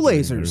got would toe be during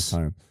lasers. those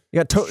times.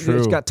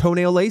 it's got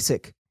toenail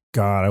LASIK.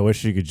 God, I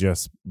wish you could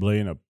just lay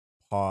in a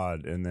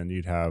pod and then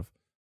you'd have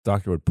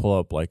doctor would pull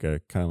up like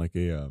a kind of like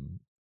a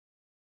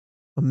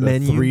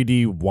menu.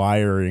 3D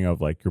wiring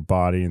of like your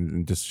body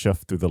and just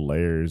shift through the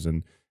layers.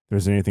 And if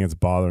there's anything that's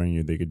bothering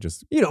you, they could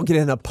just. You don't get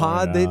in a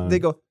pod. They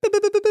go. Beep,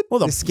 beep, beep, beep, beep. Well,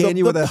 they scan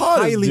you with a pod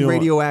is highly doing-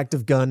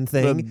 radioactive gun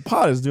thing. The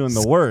pod is doing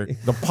the work.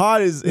 The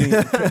pod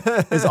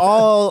is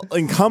all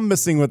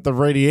encompassing with the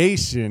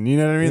radiation. You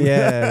know what I mean?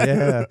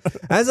 Yeah.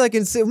 As I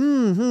can see,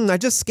 I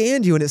just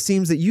scanned you, and it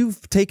seems that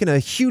you've taken a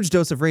huge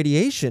dose of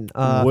radiation.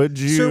 Would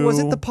you? Sir, was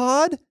it the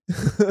pod?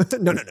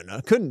 No.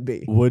 Couldn't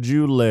be. Would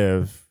you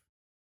live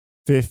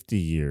 50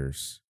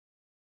 years,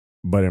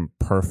 but in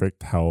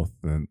perfect health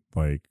and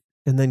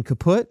And then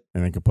kaput?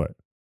 and then kaput?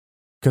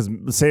 Because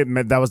say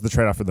that was the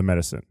trade-off for the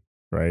medicine,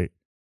 right?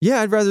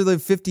 Yeah, I'd rather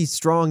live 50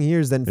 strong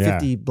years than Yeah.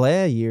 50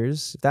 blah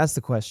years, if that's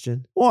the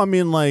question. Well, I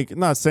mean, like,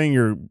 not saying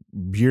your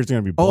years are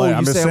going to be Oh, blank. you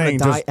I'm just say I'm saying,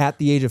 going to die at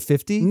the age of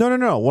 50?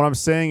 no. What I'm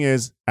saying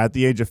is, at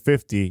the age of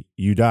 50,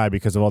 you die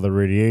because of all the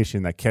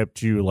radiation that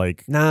kept you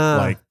like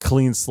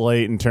clean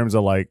slate in terms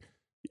of like,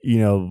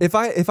 If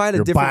I had a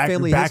your different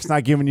family your back's history,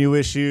 not giving you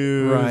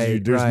issues.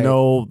 Right, There's right.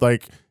 no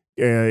like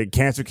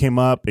cancer came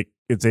up.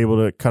 It's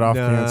able to cut off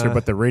Nah. cancer,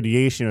 but the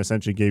radiation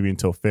essentially gave you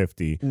until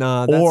 50,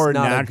 nah, that's or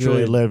not a naturally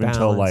good live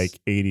until balance.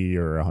 like 80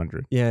 or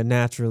 100. Yeah,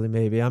 naturally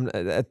maybe.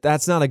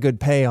 That's not a good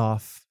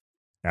payoff.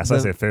 That's why I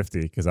No. said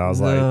 50 because I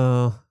was like,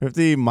 No.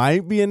 50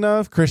 might be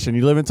enough. Christian,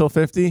 you live until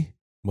 50?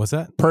 What's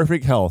that?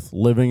 Perfect health,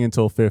 living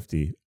until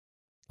 50.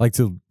 Like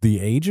to the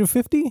age of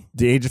 50?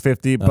 The age of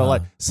 50, but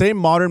like say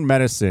modern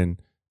medicine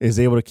is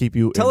able to keep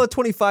you Tell a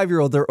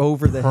 25-year-old they're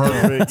over the hill.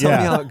 Perfect, Tell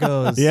me yeah. how it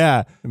goes.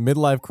 yeah,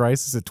 Midlife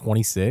crisis at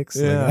 26?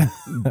 Yeah.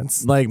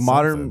 That's like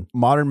something.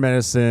 modern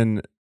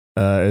medicine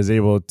is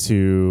able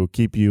to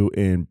keep you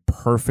in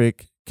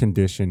perfect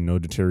condition, no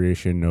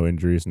deterioration, no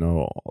injuries,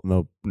 no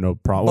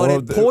problem.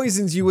 But it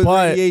poisons you with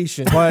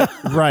radiation. But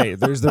right,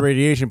 there's the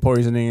radiation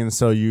poisoning, and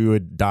so you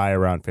would die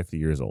around 50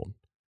 years old,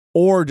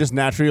 or just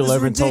naturally This is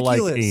live until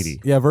like ridiculous.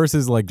 80. Yeah,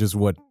 versus like just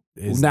what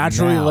is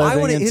Naturally now. living I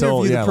want to until-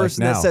 interview yeah, the like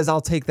person that now. says, I'll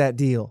take that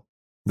deal.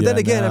 But then Yeah,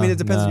 again, I mean, no, it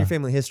depends on no. your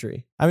family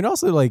history. I mean,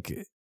 also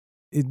like,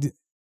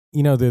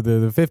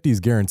 the 50 is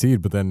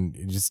guaranteed, but then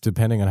just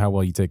depending on how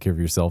well you take care of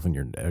yourself in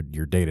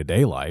your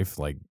day-to-day life,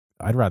 like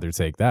I'd rather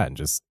take that and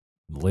just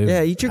live.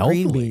 Yeah, eat your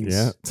green healthily. beans.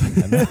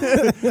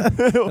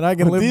 Yeah. And I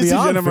can live These two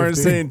beyond gentlemen are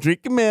 50. saying,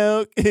 drink your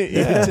milk, eat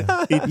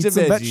Yeah. your Eat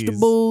some veggies.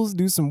 vegetables,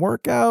 do some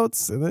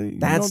workouts. And then you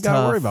That's don't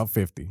gotta worry tough. about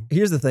 50.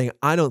 Here's the thing.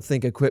 I don't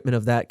think equipment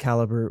of that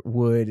caliber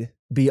would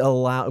be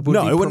allowed.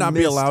 No, it would not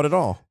be permissed. allowed at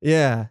all.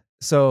 Yeah.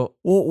 So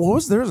Well,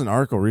 there was an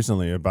article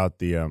recently about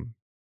the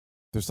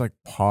there's like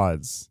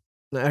pods.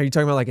 are you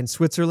talking about like in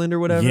Switzerland or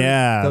whatever?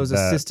 Yeah, Those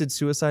that- assisted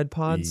suicide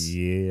pods?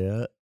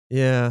 Yeah,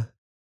 Yeah.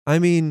 I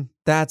mean,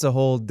 that's a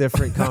whole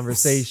different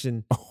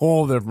conversation. a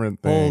whole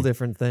different thing. Whole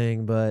different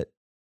thing. But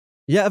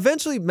yeah,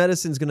 eventually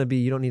medicine's going to be,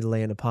 you don't need to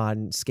lay in a pod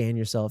and scan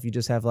yourself. You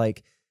just have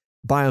like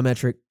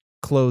biometric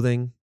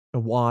clothing, a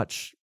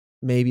watch,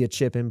 maybe a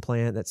chip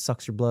implant that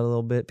sucks your blood a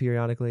little bit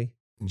periodically.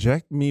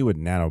 Inject me with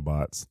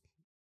nanobots.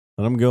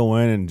 Let them go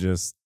in and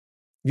just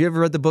You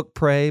ever read the book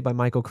Prey by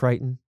Michael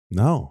Crichton?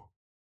 no.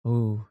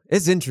 Ooh,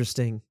 it's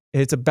interesting.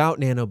 It's about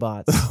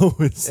nanobots. Oh,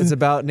 It's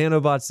about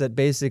nanobots that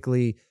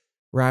basically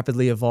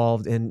rapidly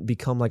evolved and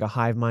become like a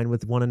hive mind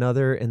with one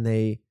another, and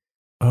they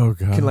Oh,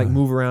 God. can like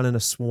move around in a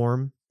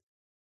swarm.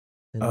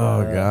 And,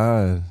 Oh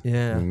God.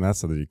 Yeah. And that's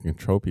so that you can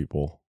control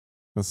people.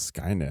 That's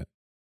Skynet.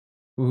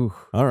 Ooh.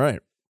 All right.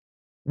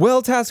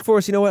 Well, Task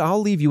Force, you know what?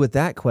 I'll leave you with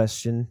that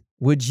question.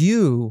 Would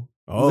you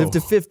live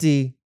to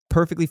 50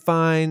 perfectly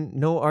fine,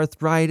 no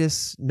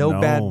arthritis, no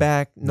bad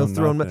back, no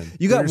throwing? nothing.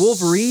 You got There's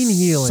Wolverine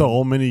healing.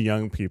 So many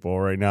young people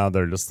right now,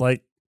 they're just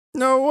like,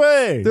 no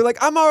way. They're like,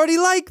 I'm already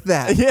like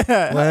that.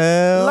 yeah.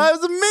 Well,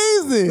 Life's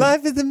amazing.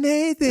 life is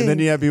amazing. And then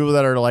you have people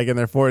that are like in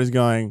their 40s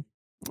going,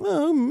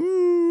 oh,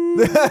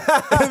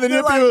 and then you You're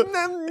have like, people,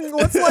 "Mm,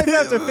 what's life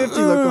after 50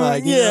 look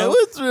like? you Yeah, know?"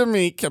 what's for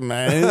me? Come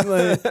on.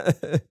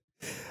 Like,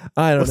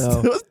 I don't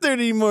know. what's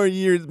 30 more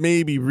years,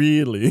 maybe,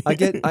 really?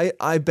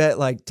 I bet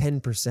like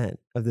 10%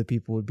 of the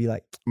people would be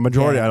like,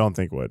 Majority, Yeah. I don't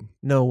think would.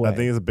 no way. I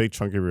think it's a big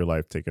chunk of your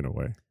life taken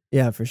away.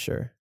 Yeah, for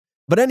sure.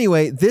 But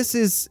anyway, this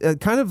is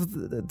kind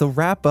of the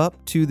wrap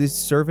up to this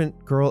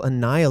Servant Girl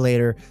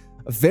Annihilator.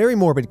 A very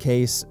morbid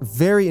case,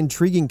 very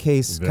intriguing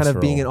case, kind of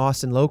being an Visceral.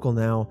 Austin local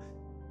now.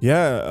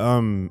 Yeah,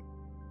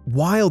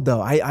 Wild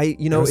though. I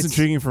you know, it's it's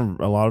intriguing from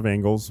a lot of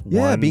angles.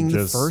 yeah, One, being the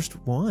just first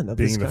one of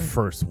being this the guy.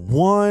 first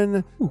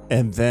one, Ooh.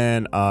 and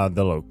then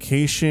the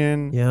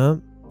location, Yeah.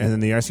 and then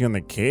the icing on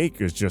the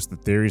cake is just the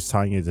theories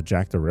tying it to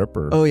Jack the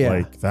Ripper. Oh, yeah.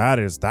 like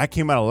that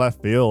came out of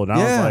left field. And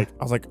Yeah.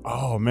 I was like,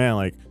 oh man,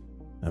 like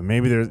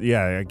maybe there's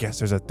I guess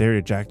there's a theory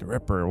of Jack the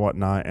Ripper or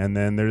whatnot, and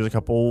then there's a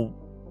couple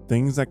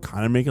things that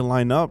kind of make it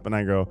line up, and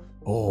I go,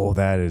 oh,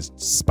 that is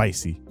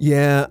spicy.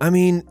 Yeah, I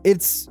mean,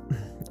 it's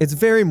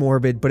very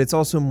morbid, but it's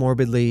also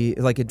morbidly,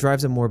 like, it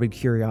drives a morbid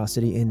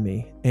curiosity in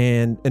me.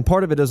 And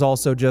part of it is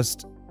also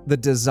just the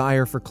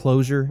desire for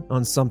closure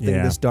on something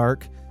Yeah. this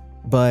dark.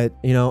 But,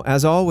 you know,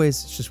 as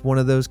always, it's just one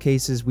of those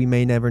cases we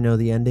may never know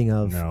the ending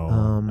of. No,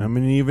 I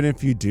mean, even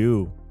if you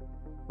do,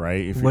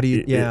 right? If What do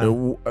you- yeah.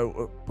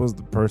 was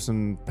the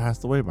person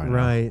passed away by now?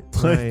 Right,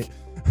 Like- right.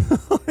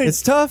 like-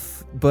 It's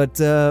tough, but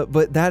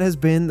that has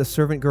been the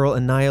Servant Girl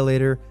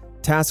Annihilator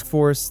Task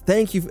Force.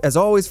 Thank you, as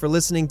always, for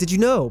listening. Did you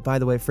know, by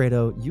the way,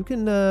 Fredo, you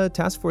can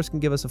Task Force can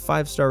give us a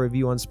 5-star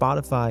review on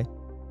Spotify.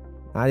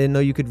 I didn't know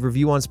you could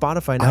review on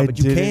Spotify now, but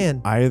you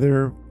didn't can.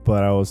 either,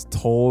 but I was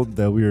told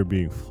that we were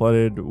being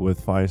flooded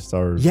with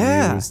 5-star reviews,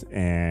 Yeah.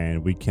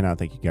 and we cannot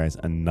thank you guys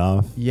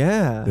enough.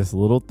 Yeah. This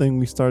little thing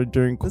we started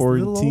during This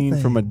little old quarantine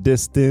from a thing.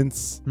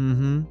 distance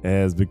Mm-hmm.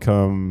 has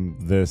become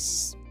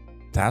this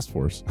task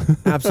force.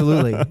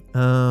 Absolutely.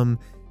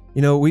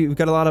 You know, we've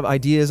got a lot of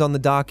ideas on the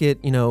docket.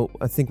 You know,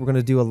 I think we're going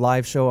to do a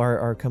live show.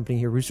 Our company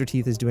here, Rooster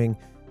Teeth, is doing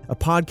a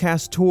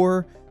podcast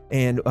tour,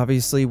 and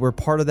obviously we're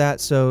part of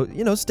that. So,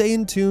 you know, stay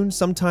in tune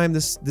sometime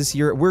this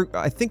year.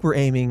 I think we're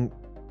aiming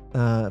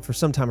for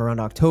sometime around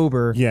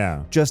October,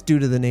 Yeah. just due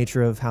to the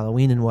nature of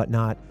Halloween and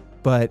whatnot.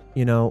 But,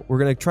 you know, we're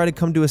going to try to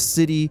come to a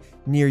city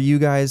near you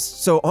guys.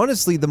 So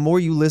honestly, the more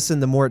you listen,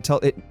 the more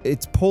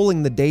it's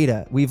polling the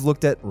data. We've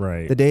looked at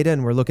Right. the data,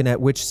 and we're looking at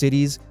which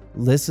cities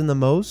listen the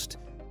most,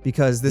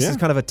 because this Yeah, is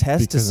kind of a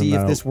test to because see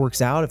if now- this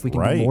works out, if we can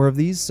Right. do more of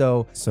these.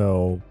 So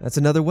So that's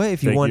another way.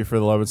 If you thank want, you for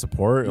the love and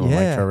support. And Yeah.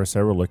 like Trevor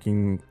said, we're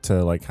looking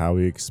to like how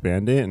we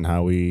expand it and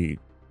how we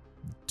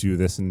do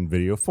this in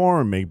video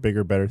form, make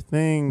bigger, better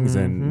things,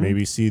 Mhm. and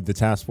maybe see the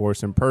task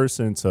force in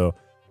person. So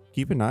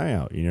keep an eye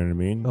out. You know what I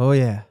mean? oh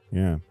yeah,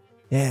 Yeah.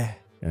 yeah,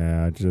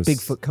 Yeah. Just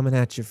Bigfoot coming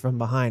at you from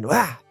behind.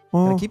 Wah!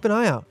 Well, Gotta keep an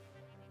eye out.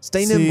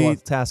 Stay see, nimble,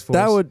 Task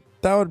Force.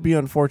 that would be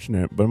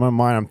unfortunate. But in my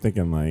mind, I'm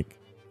thinking like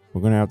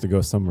we're gonna have to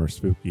go somewhere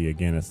spooky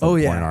again at some Oh,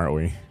 point, yeah. aren't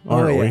we? Oh,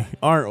 Aren't yeah. we?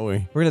 Aren't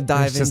we? We're gonna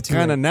dive It's just into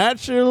kind it. of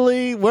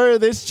naturally where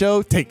this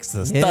show takes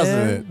us,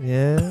 doesn't it?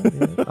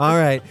 Yeah. All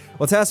right.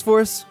 Well, Task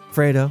Force,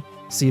 Fredo,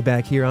 see you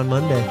back here on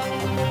Monday.